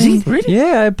 Isn't that a Is thing? he? Really?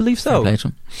 Yeah, I believe so.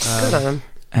 Good on him.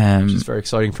 Which is very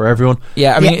exciting for everyone.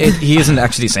 Yeah, I mean, he isn't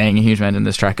actually saying a huge amount in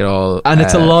this track at all, and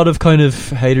it's a lot of kind of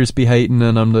haters be hating,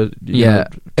 and I'm the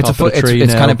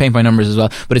it's kind of paint by numbers as well.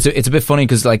 But it's a bit funny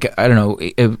because, like, I don't know,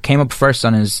 it came up first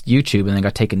on his YouTube and then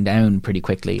got taken down pretty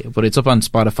quickly. But it's up on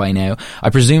Spotify now. I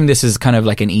presume this is kind of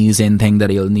like an ease-in thing that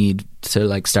he'll need to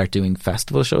like start doing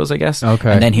festival shows, I guess. Okay,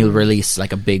 and then he'll release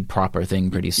like a big proper thing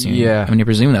pretty soon. Yeah, I mean, you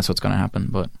presume that's what's going to happen,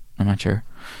 but I'm not sure.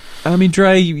 I mean,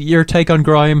 Dre, your take on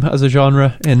Grime as a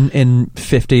genre in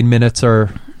 15 minutes or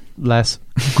less?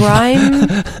 Grime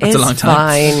is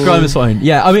fine. Grime is fine.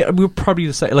 Yeah, I mean, we're probably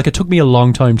the same. Like, it took me a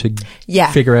long time to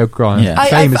figure out Grime. Yeah.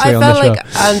 Famously I on felt the like,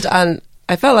 show. and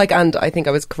I felt like, and I think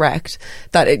I was correct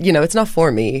that it, you know, it's not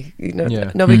for me. You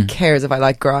know, nobody cares if I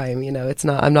like Grime. You know, it's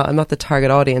not. I'm not the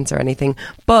target audience or anything.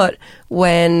 But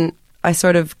when I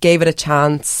sort of gave it a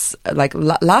chance, like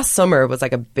last summer was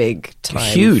like a big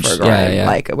time, huge for Grime, yeah.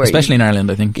 like especially in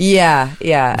Ireland, I think. Yeah.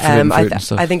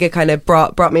 I think it kind of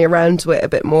brought me around to it a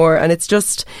bit more, and it's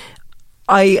just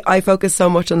I focus so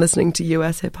much on listening to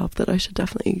US hip hop that I should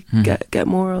definitely get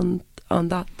more on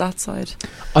that side.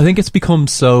 I think it's become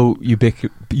so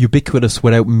ubiquitous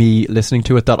without me listening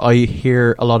to it that I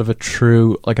hear a lot of it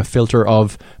through like a filter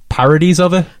of parodies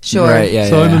of it. Sure. Right, yeah,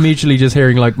 so I'm immediately just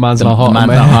hearing like Man's Not Hot. Man's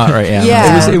Not Hot, right,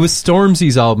 yeah. It was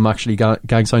Stormzy's album actually,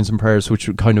 Gang Signs and Prayers, which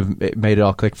kind of it made it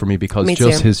all click for me because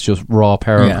his raw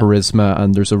power and charisma,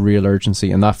 and there's a real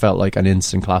urgency, and that felt like an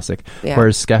instant classic.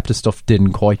 Whereas Skepta's stuff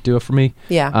didn't quite do it for me.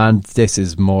 Yeah. And this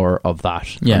is more of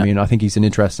that. Yeah. I mean, I think he's an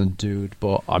interesting dude,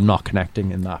 but I'm not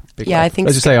connecting in that big way. I think,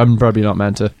 as you say, I'm probably not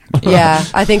meant to. Yeah,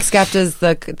 I think Skepta's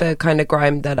the kind of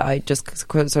Grime that I just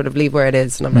sort of leave where it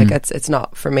is, and I'm like, it's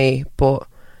not for me. But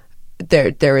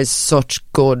there is such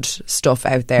good stuff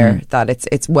out there that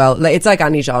it's like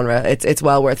any genre. It's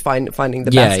well worth finding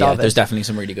the best of it. There's definitely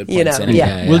some really good points in it.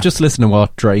 Yeah. We'll just listen to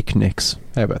what Drake nicks.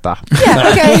 How about that?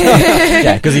 Yeah, okay.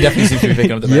 Yeah, because he definitely seems to be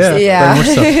picking up the best. Yeah.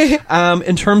 Very much so.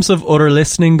 In terms of other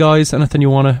listening, guys, anything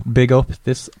you want to big up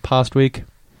this past week?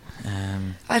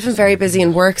 I've been very busy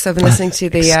in work, so I've been listening to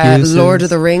the Lord of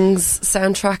the Rings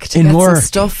soundtrack to get some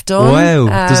stuff done.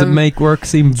 Wow. Does it make work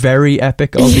seem very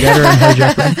epic altogether?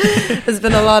 There's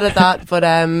been a lot of that, but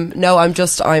no,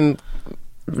 I'm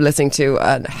listening to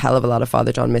a hell of a lot of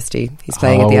Father John Misty. He's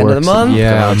playing at the end of the month.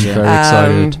 Yeah, I'm very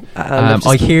excited.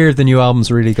 I hear the new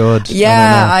album's really good.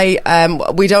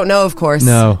 Yeah, we don't know, of course.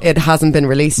 No. It hasn't been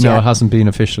released yet. No, it hasn't been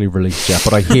officially released yet,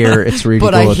 but I hear it's really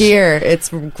good. But I hear it's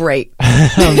great.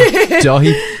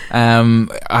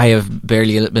 I have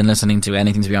barely been listening to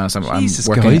anything, to be honest. I'm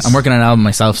working on an album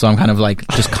myself, so I'm kind of like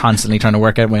just constantly trying to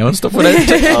work out my own stuff without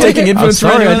taking influence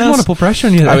from anyone else. I didn't want to put pressure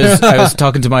on you. I was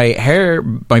talking to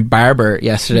my barber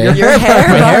yesterday. Your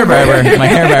hair barber? My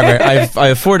hair barber. I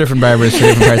have 4 different barbers for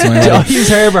different parts of my life. He's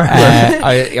hair barber.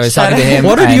 I was talking to him.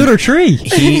 What are the other 3?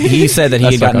 He said that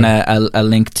he had gotten a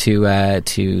link to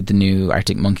the new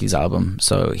Arctic Monkeys album,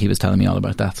 so he was telling me all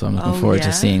about that. So I'm looking forward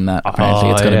to seeing that.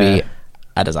 Apparently, it's going to be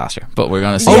a disaster, but we're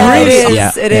going to see.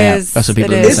 Yeah, it is. That's what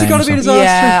people are saying. Is it going to be a disaster?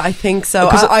 Yeah, I think so.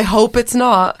 I hope it's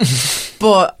not,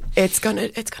 but It's gonna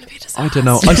be a disaster. I don't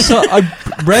know. I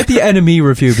read the NME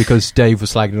review because Dave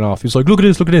was slagging it off. He was like, look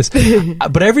at this.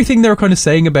 But everything they were kind of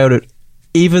saying about it,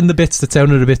 even the bits that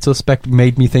sounded a bit suspect,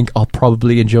 made me think I'll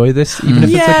probably enjoy this, even if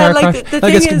it's a car crash.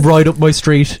 Like it's right up my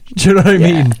street. Do you know what I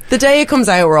mean? The day it comes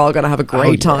out, we're all going to have a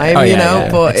great time, you know?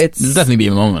 But there'll definitely be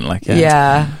a moment, like,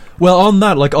 Well, on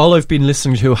that, like, all I've been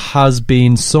listening to has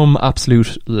been some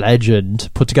absolute legend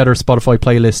put together a Spotify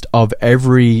playlist of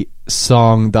every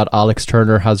song that Alex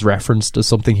Turner has referenced as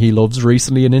something he loves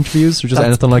recently in interviews or just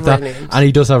anything like that. And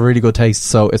he does have really good taste,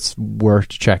 so it's worth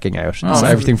checking out. So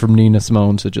everything from Nina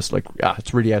Simone to just like,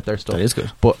 it's really out there stuff. It is good.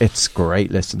 But it's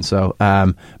great listen. So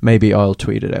maybe I'll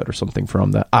tweet it out or something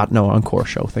from the @NoEncore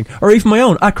show thing. Or even my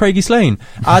own, @Craigie Slane.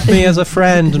 Add me as a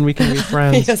friend and we can be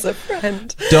friends. Me as a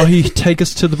friend. Dahi, take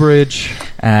us to the bridge.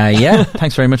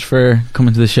 Thanks very much for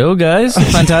coming to the show, guys.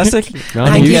 Fantastic.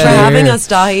 Thank you for having us,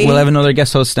 Dahi. We'll have another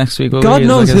guest host next week. God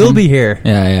knows he'll be here.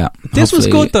 Yeah. This was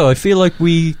good though. I feel like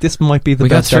this might be the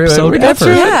best episode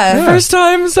ever. First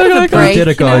time. So we did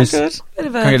it, guys.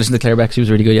 Congratulations to Claire Beck. She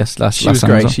was really good. Last was time.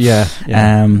 Great. Yeah.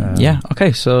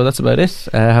 Okay. So that's about it.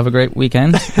 Have a great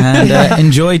weekend and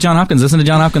enjoy John Hopkins. Listen to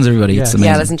John Hopkins, everybody. It's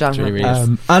amazing. Yeah, listen to John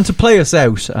Hopkins. And to play us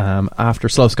out, after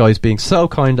Slow Skies being so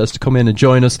kind as to come in and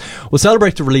join us, we'll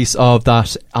celebrate the release of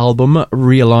that album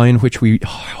Realign, which we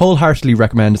wholeheartedly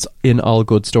recommend. It's in all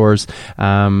good stores,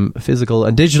 physical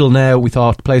and digital now. We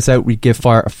thought to play us out, we'd give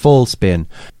Fire a full spin.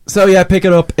 So yeah, pick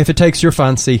it up if it takes your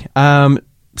fancy.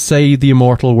 Say the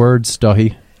immortal words,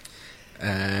 Dahi.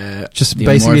 Just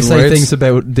basically say words. Things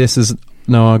about this is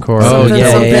no encore.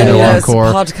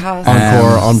 Encore podcast.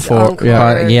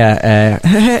 Encore.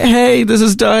 Hey, this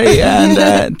is Dahi,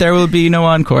 and there will be no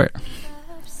encore.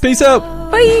 Peace out.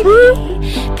 Bye.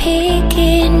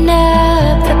 Picking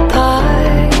up the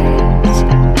parts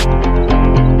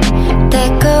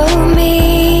that go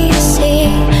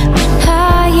missing when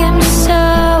I am so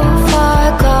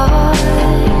far gone.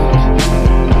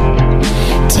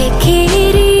 Take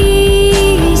it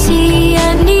easy, I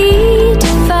need to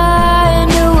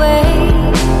find a way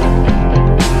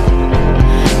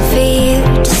for you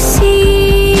to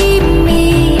see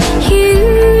me,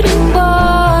 you to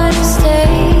want to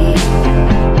stay.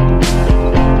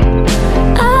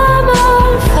 I'm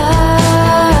on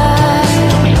fire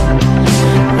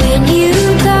when you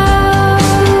go.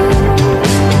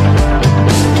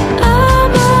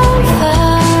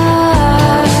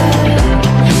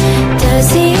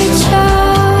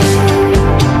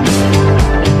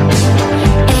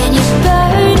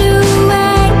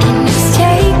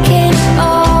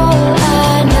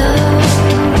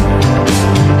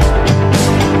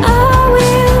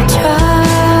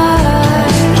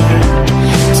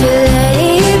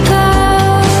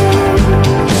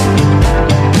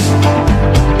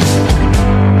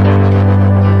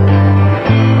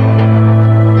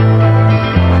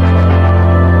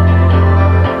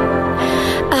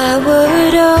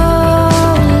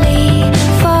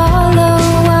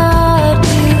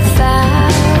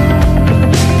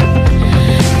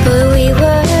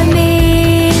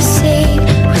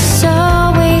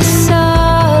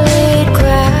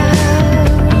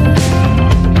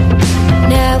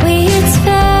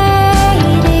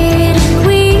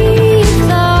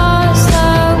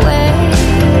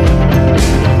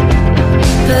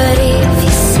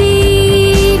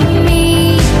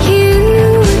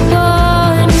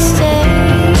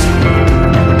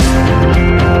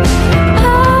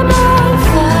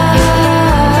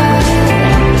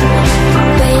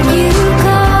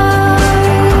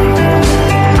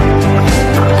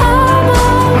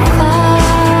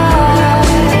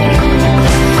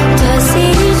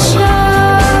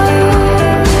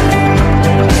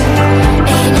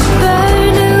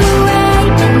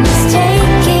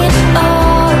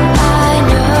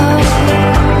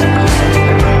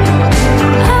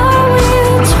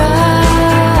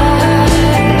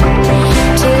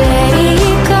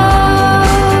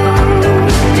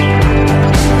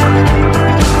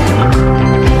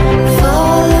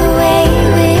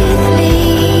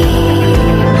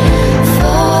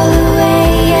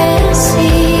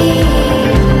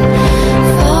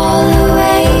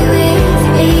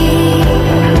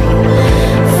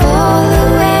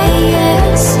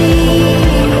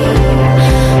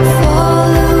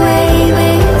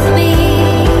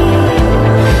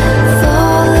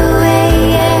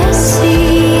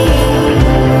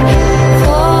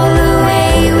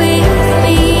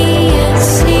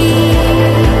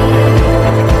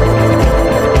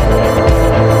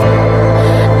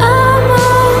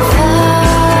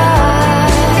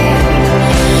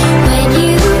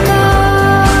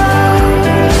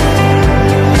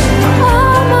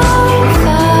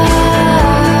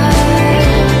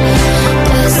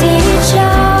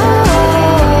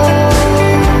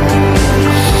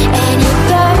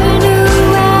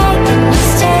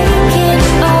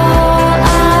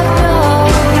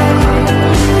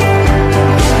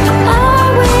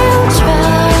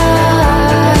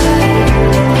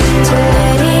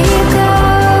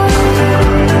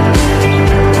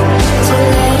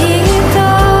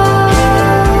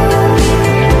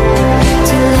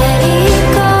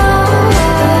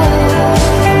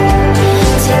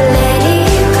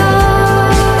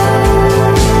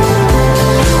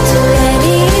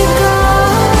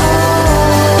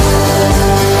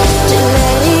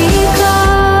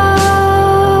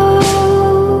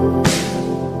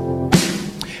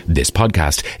 This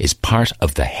podcast is part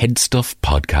of the Head Stuff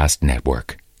Podcast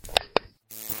Network.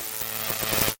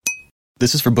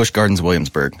 This is for Busch Gardens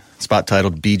Williamsburg. Spot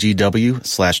titled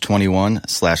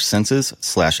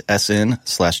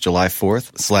BGW/21/census/SN/July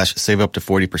 4th/save up to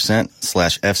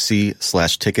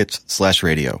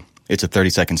 40%/FC/tickets/radio. It's a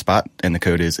 30-second spot, and the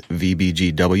code is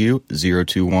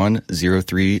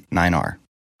VBGW021039R.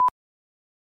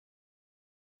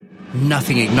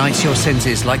 Nothing ignites your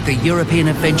senses like the European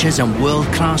adventures and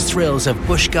world-class thrills of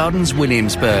Busch Gardens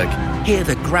Williamsburg. Hear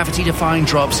the gravity-defying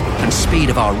drops and speed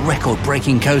of our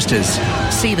record-breaking coasters.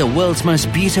 See the world's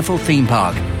most beautiful theme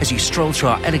park as you stroll through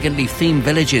our elegantly themed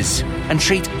villages. And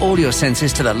treat all your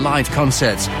senses to the live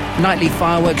concerts, nightly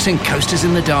fireworks and coasters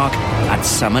in the dark at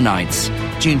Summer Nights.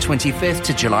 June 25th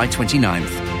to July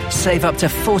 29th. Save up to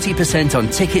 40% on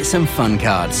tickets and fun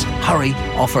cards. Hurry,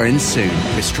 offer ends soon.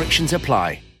 Restrictions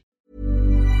apply.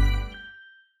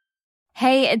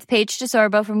 Hey, it's Paige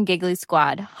DeSorbo from Giggly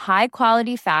Squad. High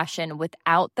quality fashion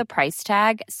without the price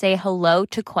tag. Say hello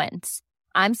to Quince.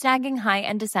 I'm snagging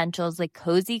high-end essentials like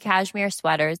cozy cashmere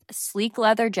sweaters, sleek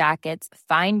leather jackets,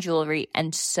 fine jewelry,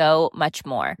 and so much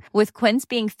more. With Quince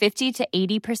being 50 to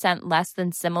 80% less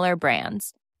than similar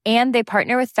brands. And they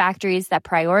partner with factories that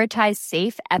prioritize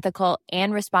safe, ethical,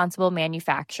 and responsible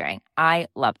manufacturing. I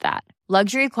love that.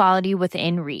 Luxury quality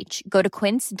within reach. Go to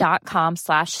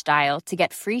quince.com/style to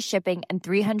get free shipping and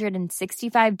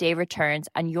 365-day returns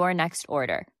on your next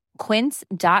order.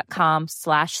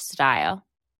 Quince.com/style.